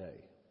life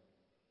today?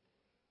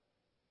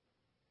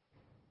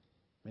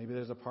 Maybe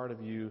there's a part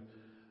of you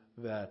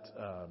that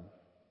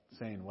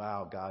saying,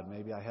 wow, God,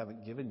 maybe I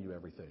haven't given you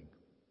everything.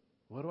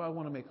 What do I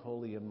want to make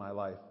holy in my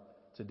life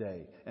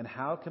today? And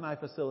how can I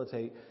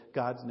facilitate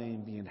God's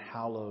name being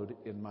hallowed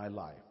in my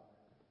life?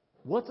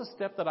 What's a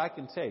step that I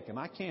can take? And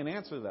I can't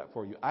answer that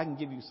for you. I can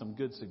give you some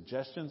good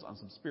suggestions on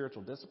some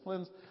spiritual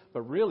disciplines,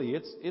 but really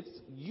it's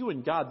you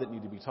and God that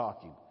need to be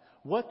talking.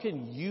 What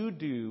can you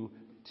do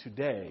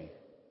today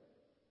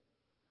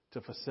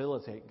to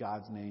facilitate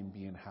God's name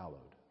being hallowed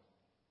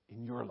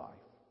in your life?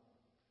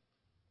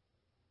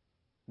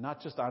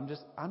 Not just, I'm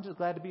just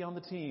glad to be on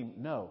the team.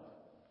 No.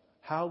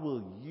 How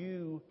will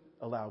you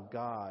allow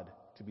God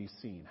to be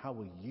seen? How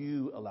will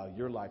you allow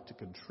your life to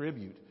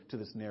contribute to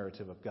this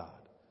narrative of God?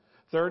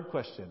 Third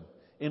question,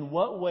 in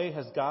what way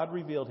has God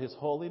revealed His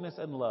holiness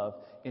and love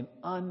in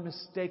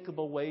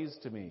unmistakable ways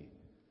to me?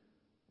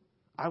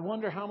 I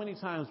wonder how many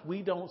times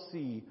we don't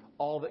see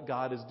all that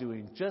God is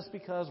doing just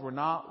because we're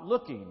not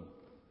looking.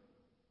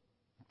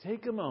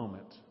 Take a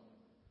moment.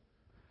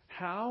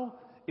 How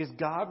is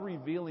God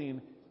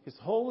revealing His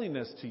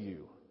holiness to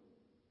you?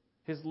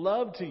 His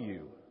love to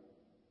you?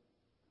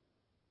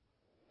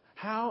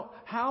 How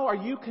are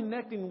you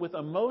connecting with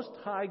a most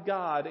high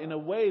God in a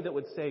way that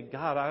would say,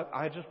 God,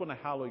 I just want to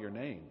hallow your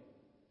name?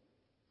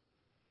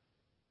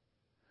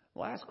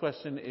 The last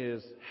question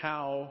is,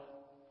 how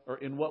or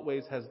in what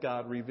ways has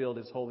God revealed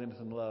His holiness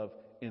and love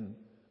in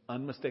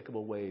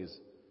unmistakable ways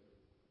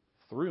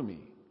through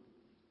me?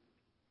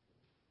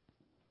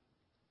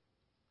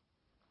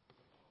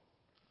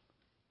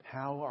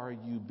 How are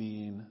you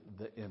being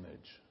the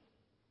image?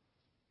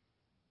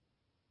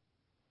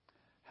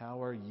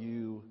 How are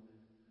you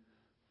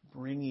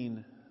bringing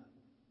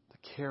the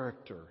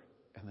character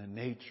and the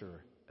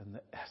nature and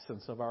the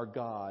essence of our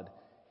God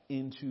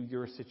into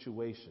your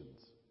situations?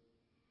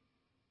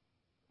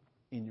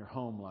 In your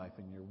home life,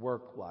 in your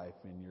work life,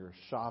 in your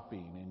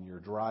shopping, in your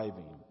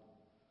driving.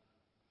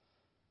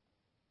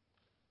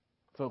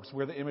 Folks,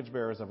 we're the image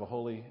bearers of a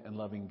holy and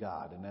loving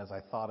God. And as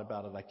I thought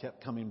about it, I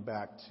kept coming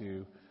back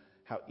to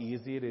how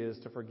easy it is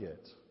to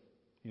forget.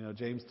 You know,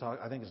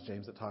 I think it's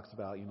James that talks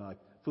about, like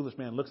foolish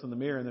man looks in the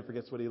mirror and then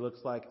forgets what he looks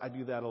like. I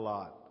do that a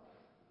lot.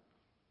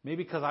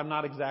 Maybe because I'm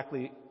not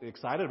exactly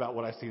excited about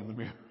what I see in the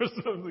mirror.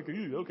 So I'm like,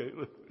 okay,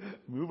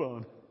 move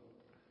on.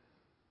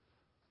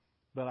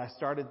 But I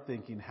started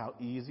thinking how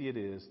easy it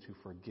is to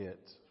forget.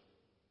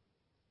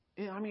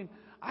 I mean,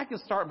 I can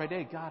start my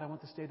day, God, I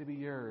want this day to be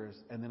yours.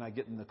 And then I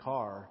get in the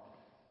car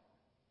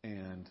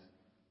and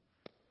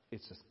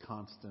it's just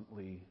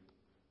constantly,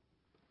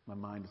 my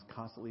mind is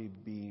constantly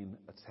being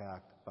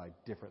attacked by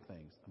different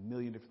things, a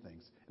million different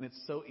things. And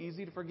it's so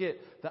easy to forget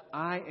that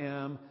I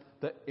am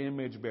the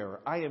image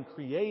bearer. I am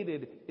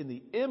created in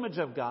the image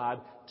of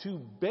God to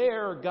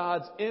bear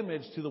God's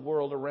image to the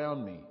world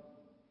around me.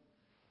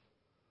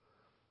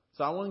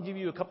 So I want to give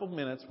you a couple of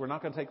minutes. We're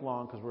not going to take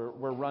long because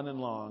we're running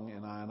long,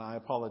 and I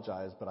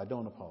apologize, but I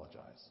don't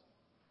apologize.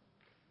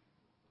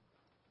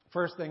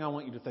 First thing I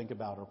want you to think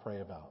about or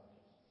pray about.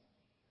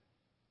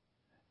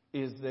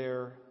 Is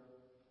there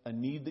a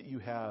need that you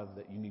have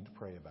that you need to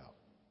pray about?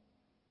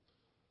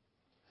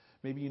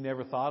 Maybe you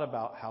never thought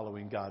about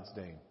hallowing God's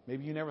name.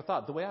 Maybe you never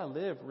thought, the way I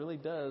live really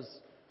does,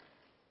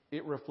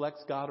 it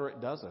reflects God or it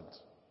doesn't.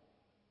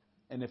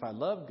 And if I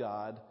love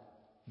God,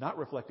 not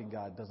reflecting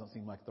God doesn't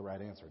seem like the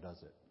right answer,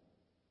 does it?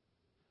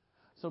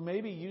 So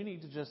maybe you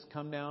need to just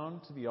come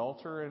down to the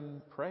altar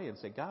and pray and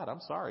say, God,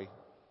 I'm sorry.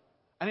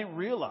 I didn't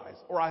realize,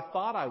 or I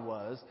thought I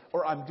was,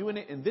 or I'm doing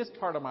it in this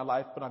part of my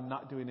life, but I'm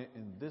not doing it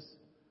in this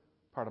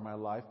part of my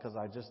life because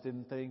I just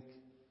didn't think.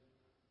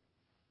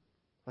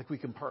 Like we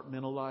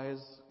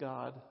compartmentalize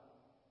God.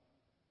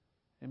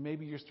 And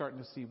maybe you're starting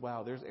to see,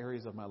 wow, there's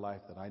areas of my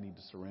life that I need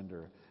to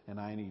surrender and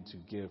I need to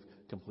give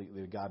completely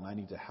to God and I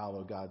need to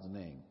hallow God's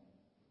name.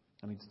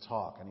 I need to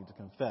talk. I need to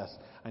confess.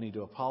 I need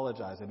to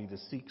apologize. I need to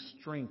seek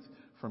strength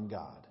from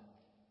God.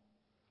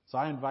 So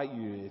I invite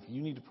you, if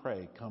you need to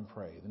pray, come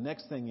pray. The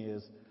next thing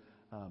is,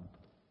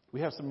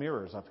 we have some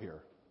mirrors up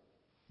here.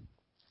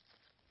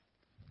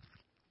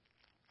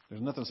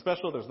 There's nothing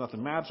special. There's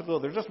nothing magical.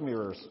 They're just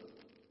mirrors.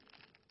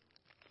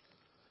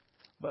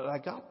 But I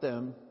got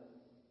them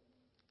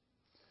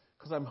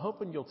because I'm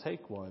hoping you'll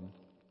take one.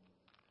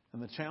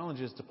 And the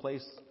challenge is to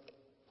place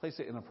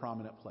it in a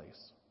prominent place.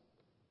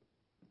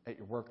 At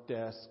your work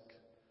desk,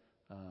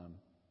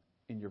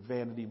 in your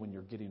vanity when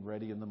you're getting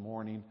ready in the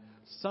morning,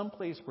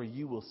 someplace where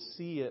you will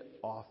see it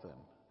often.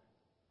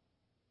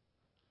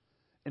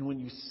 And when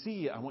you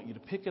see it, I want you to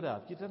pick it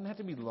up. It doesn't have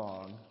to be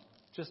long.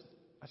 I just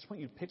want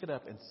you to pick it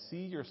up and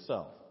see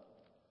yourself.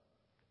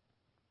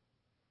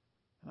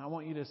 And I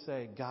want you to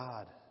say,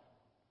 God,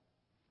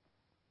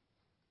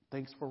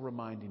 thanks for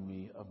reminding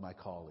me of my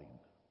calling.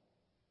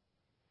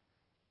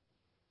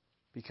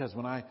 Because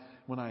when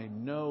I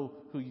know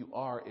who you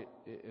are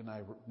and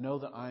I know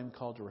that I'm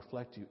called to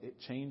reflect you, it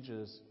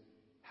changes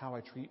how I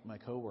treat my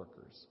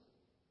coworkers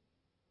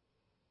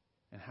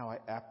and how I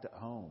act at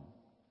home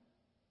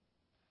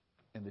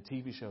and the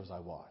TV shows I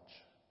watch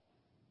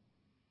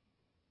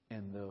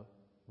and the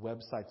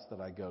websites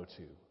that I go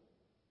to.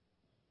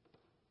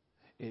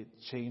 It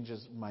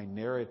changes my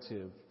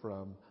narrative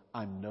from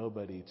I'm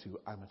nobody to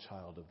I'm a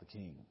child of the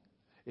King.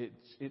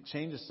 It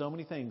changes so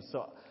many things.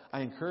 So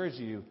I encourage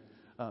you.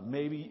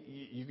 Maybe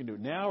you can do it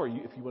now, or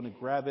if you want to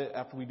grab it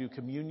after we do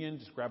communion,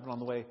 just grab it on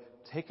the way.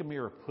 Take a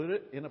mirror, put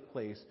it in a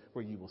place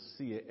where you will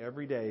see it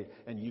every day,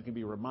 and you can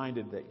be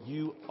reminded that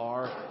you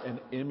are an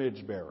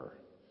image bearer.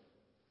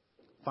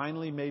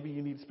 Finally, maybe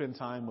you need to spend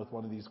time with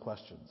one of these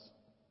questions.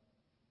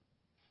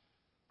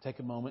 Take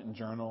a moment and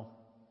journal.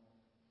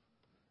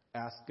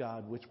 Ask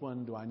God, which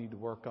one do I need to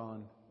work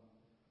on?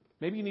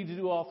 Maybe you need to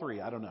do all three.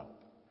 I don't know.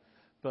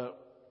 But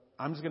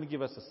I'm just going to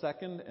give us a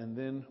second, and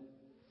then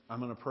I'm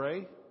going to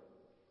pray.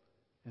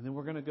 And then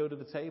we're going to go to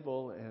the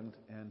table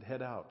and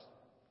head out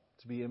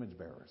to be image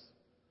bearers.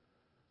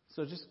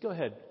 So just go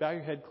ahead. Bow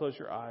your head, close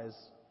your eyes.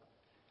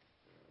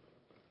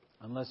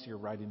 Unless you're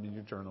writing in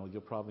your journal,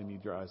 you'll probably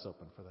need your eyes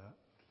open for that.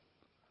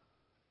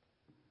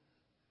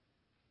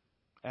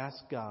 Ask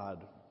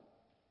God.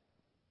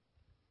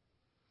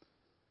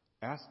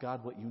 Ask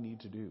God what you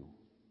need to do.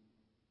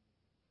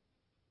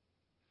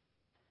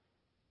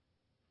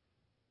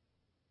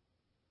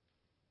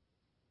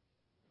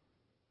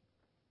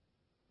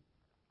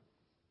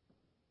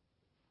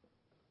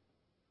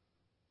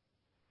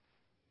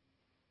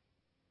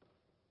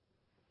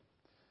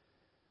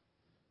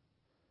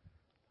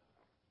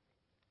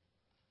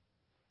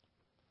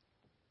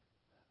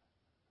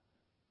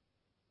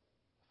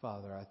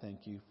 Father, I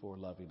thank you for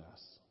loving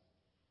us.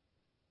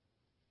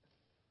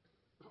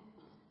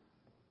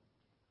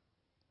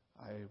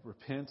 I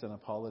repent and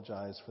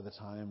apologize for the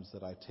times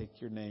that I take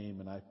your name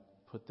and I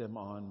put them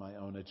on my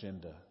own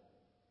agenda.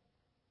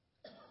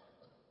 I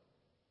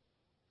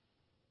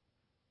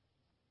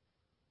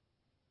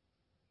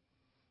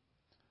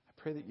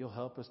pray that you'll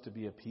help us to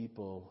be a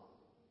people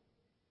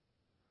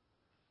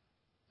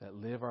that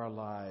live our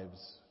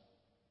lives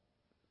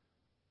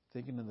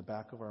thinking in the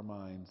back of our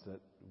minds that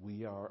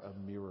we are a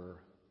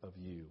mirror of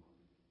you.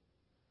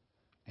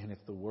 And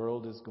if the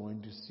world is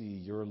going to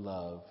see your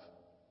love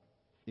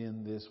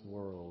in this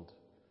world,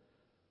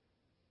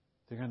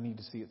 they're going to need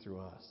to see it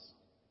through us.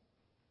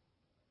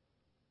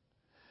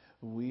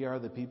 We are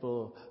the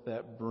people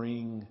that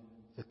bring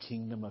the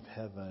kingdom of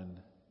heaven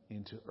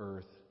into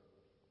earth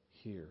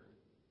here,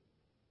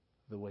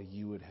 the way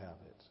you would have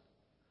it.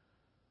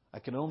 I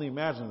can only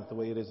imagine that the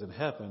way it is in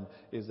heaven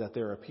is that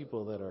there are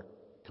people that are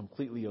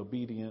completely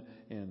obedient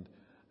and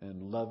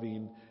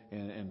loving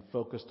and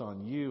focused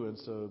on you. And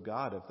so,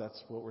 God, if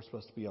that's what we're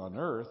supposed to be on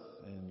earth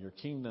and your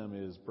kingdom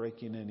is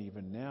breaking in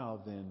even now,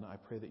 then I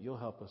pray that you'll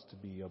help us to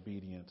be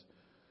obedient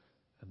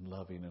and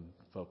loving and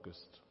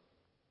focused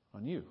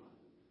on you.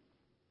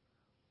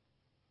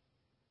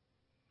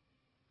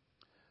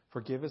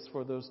 Forgive us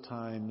for those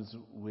times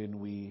when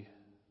we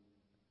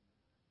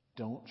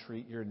don't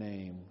treat your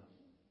name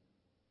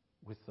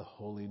with the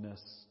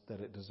holiness that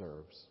it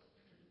deserves.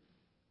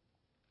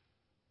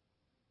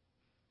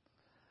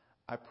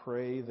 I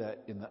pray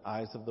that in the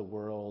eyes of the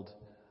world,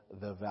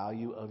 the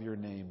value of your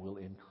name will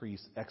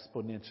increase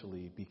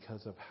exponentially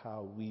because of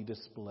how we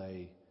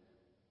display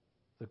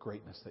the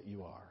greatness that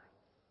you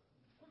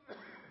are.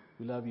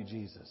 We love you,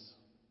 Jesus.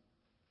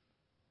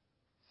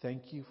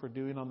 Thank you for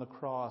doing on the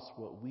cross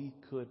what we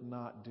could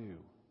not do.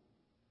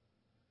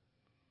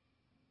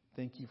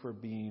 Thank you for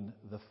being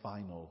the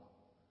final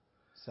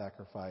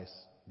sacrifice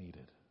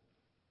needed.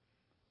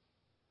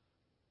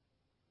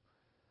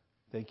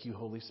 Thank you,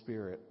 Holy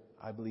Spirit.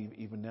 I believe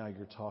even now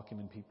you're talking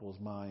in people's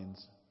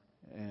minds,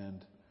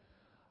 and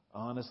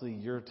honestly,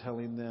 you're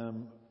telling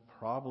them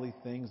probably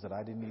things that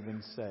I didn't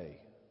even say.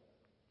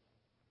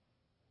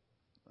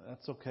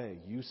 That's okay.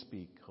 You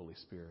speak, Holy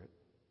Spirit.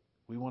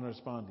 We want to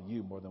respond to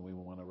you more than we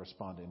want to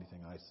respond to anything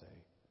I say.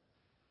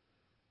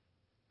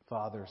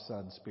 Father,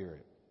 Son,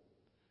 Spirit,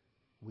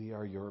 we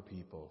are your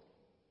people.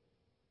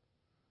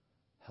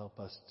 Help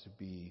us to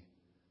be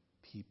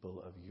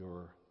people of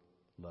your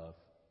love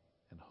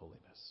and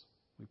holiness.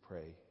 We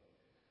pray.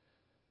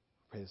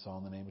 Pray this all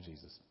in the name of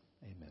Jesus.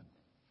 Amen.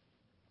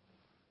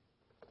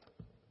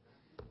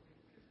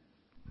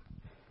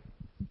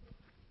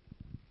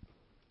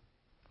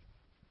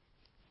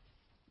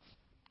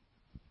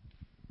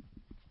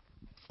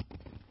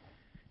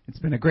 It's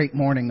been a great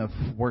morning of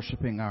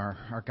worshiping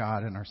our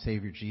God and our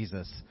Savior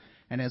Jesus.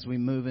 And as we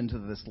move into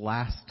this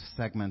last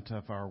segment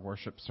of our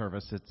worship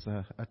service, it's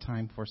a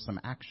time for some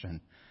action.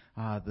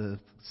 The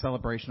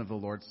celebration of the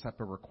Lord's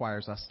Supper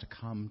requires us to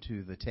come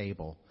to the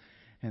table.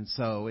 And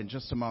so in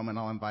just a moment,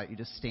 I'll invite you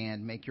to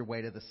stand, make your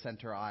way to the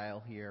center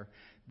aisle here.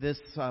 This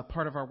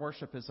part of our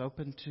worship is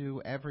open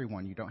to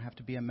everyone. You don't have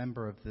to be a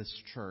member of this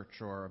church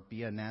or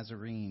be a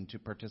Nazarene to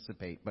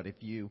participate. But if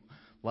you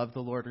love the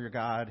Lord your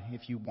God,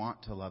 if you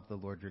want to love the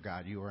Lord your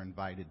God, you are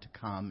invited to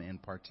come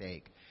and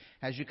partake.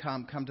 As you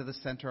come to the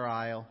center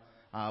aisle.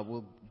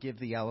 We'll give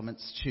the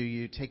elements to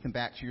you, take them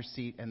back to your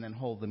seat, and then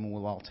hold them, and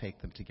we'll all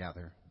take them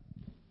together.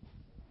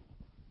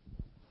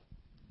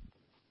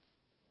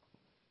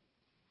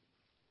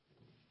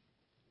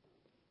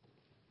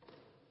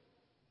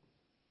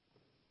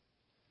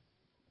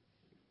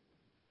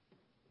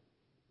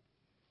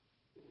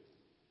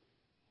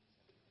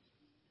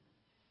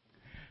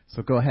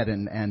 So go ahead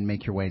and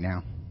make your way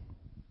now.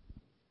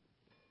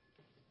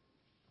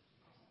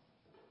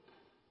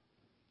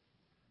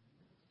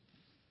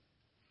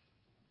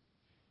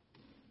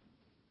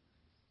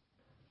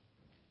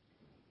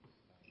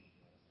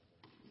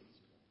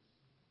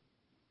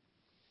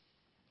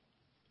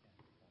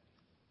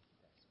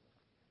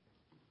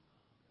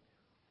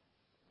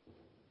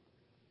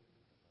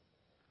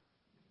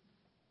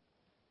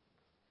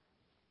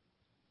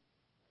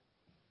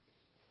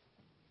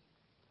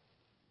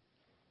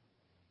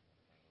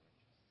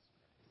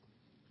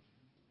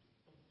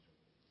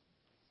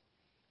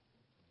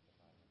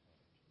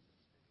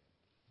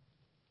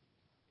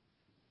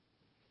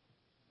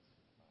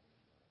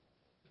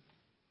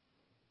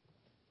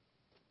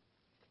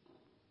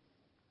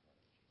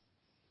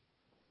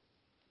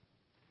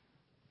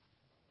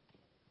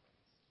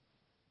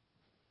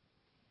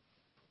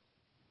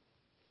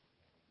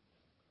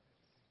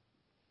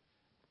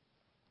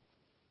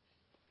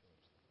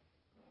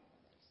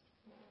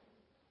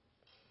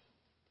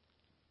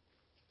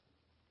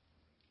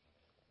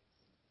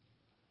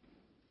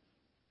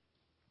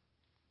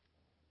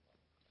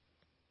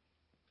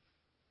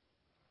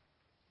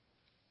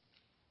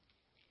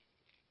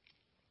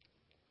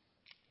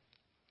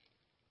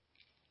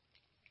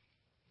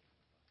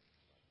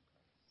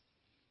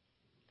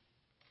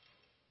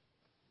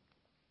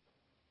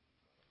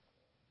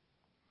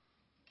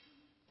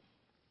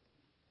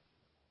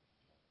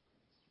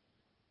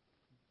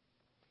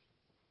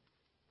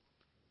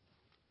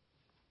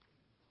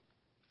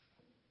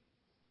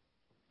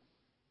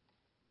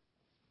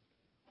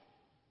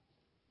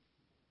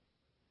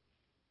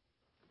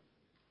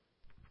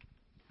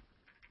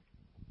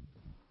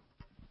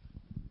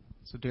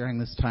 So during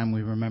this time,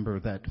 we remember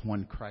that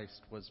when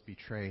Christ was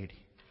betrayed,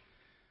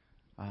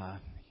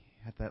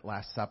 at that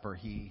Last Supper,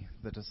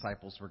 the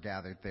disciples were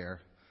gathered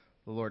there.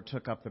 The Lord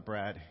took up the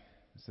bread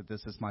and said,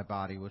 "This is my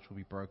body, which will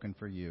be broken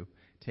for you.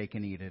 Take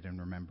and eat it in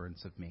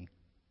remembrance of me."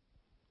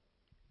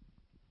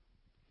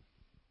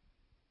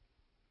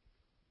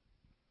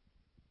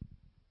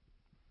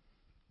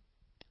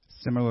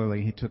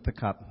 Similarly, he took the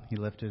cup, he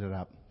lifted it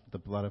up. The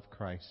blood of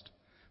Christ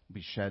will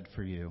be shed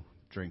for you.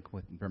 Drink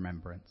with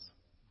remembrance.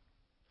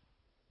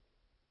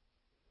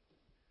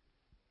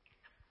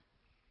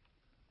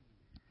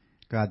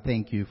 God,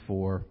 thank you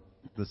for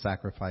the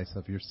sacrifice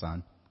of your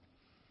Son.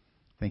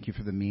 Thank you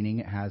for the meaning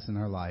it has in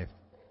our life.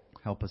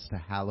 Help us to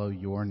hallow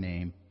your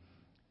name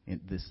in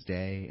this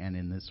day and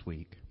in this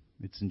week.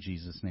 It's in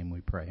Jesus' name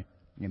we pray.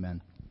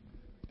 Amen.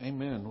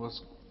 Amen. Well,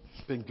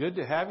 it's been good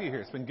to have you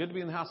here. It's been good to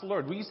be in the house of the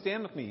Lord. Will you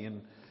stand with me?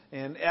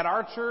 And at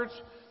our church,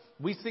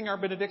 we sing our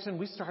benediction.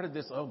 We started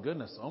this,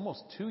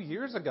 almost 2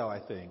 years ago, I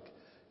think.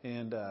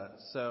 And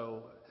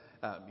so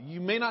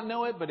you may not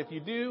know it, but if you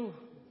do,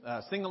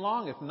 sing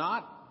along. If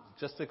not,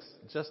 just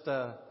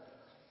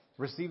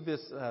receive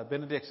this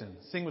benediction.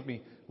 Sing with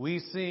me. We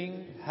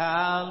sing,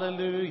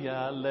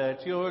 hallelujah,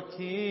 let your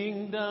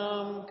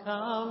kingdom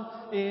come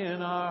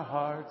in our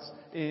hearts,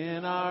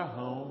 in our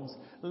homes.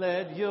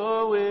 Let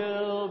your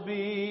will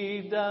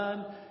be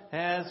done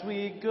as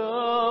we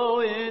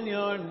go in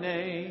your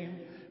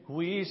name.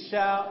 We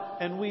shout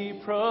and we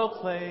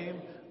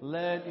proclaim,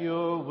 let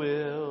your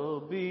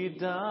will be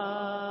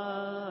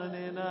done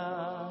in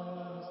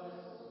us.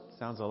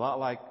 Sounds a lot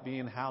like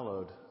being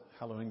hallowed,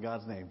 hallowing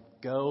God's name.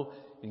 Go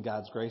in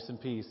God's grace and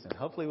peace, and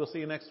hopefully we'll see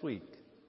you next week.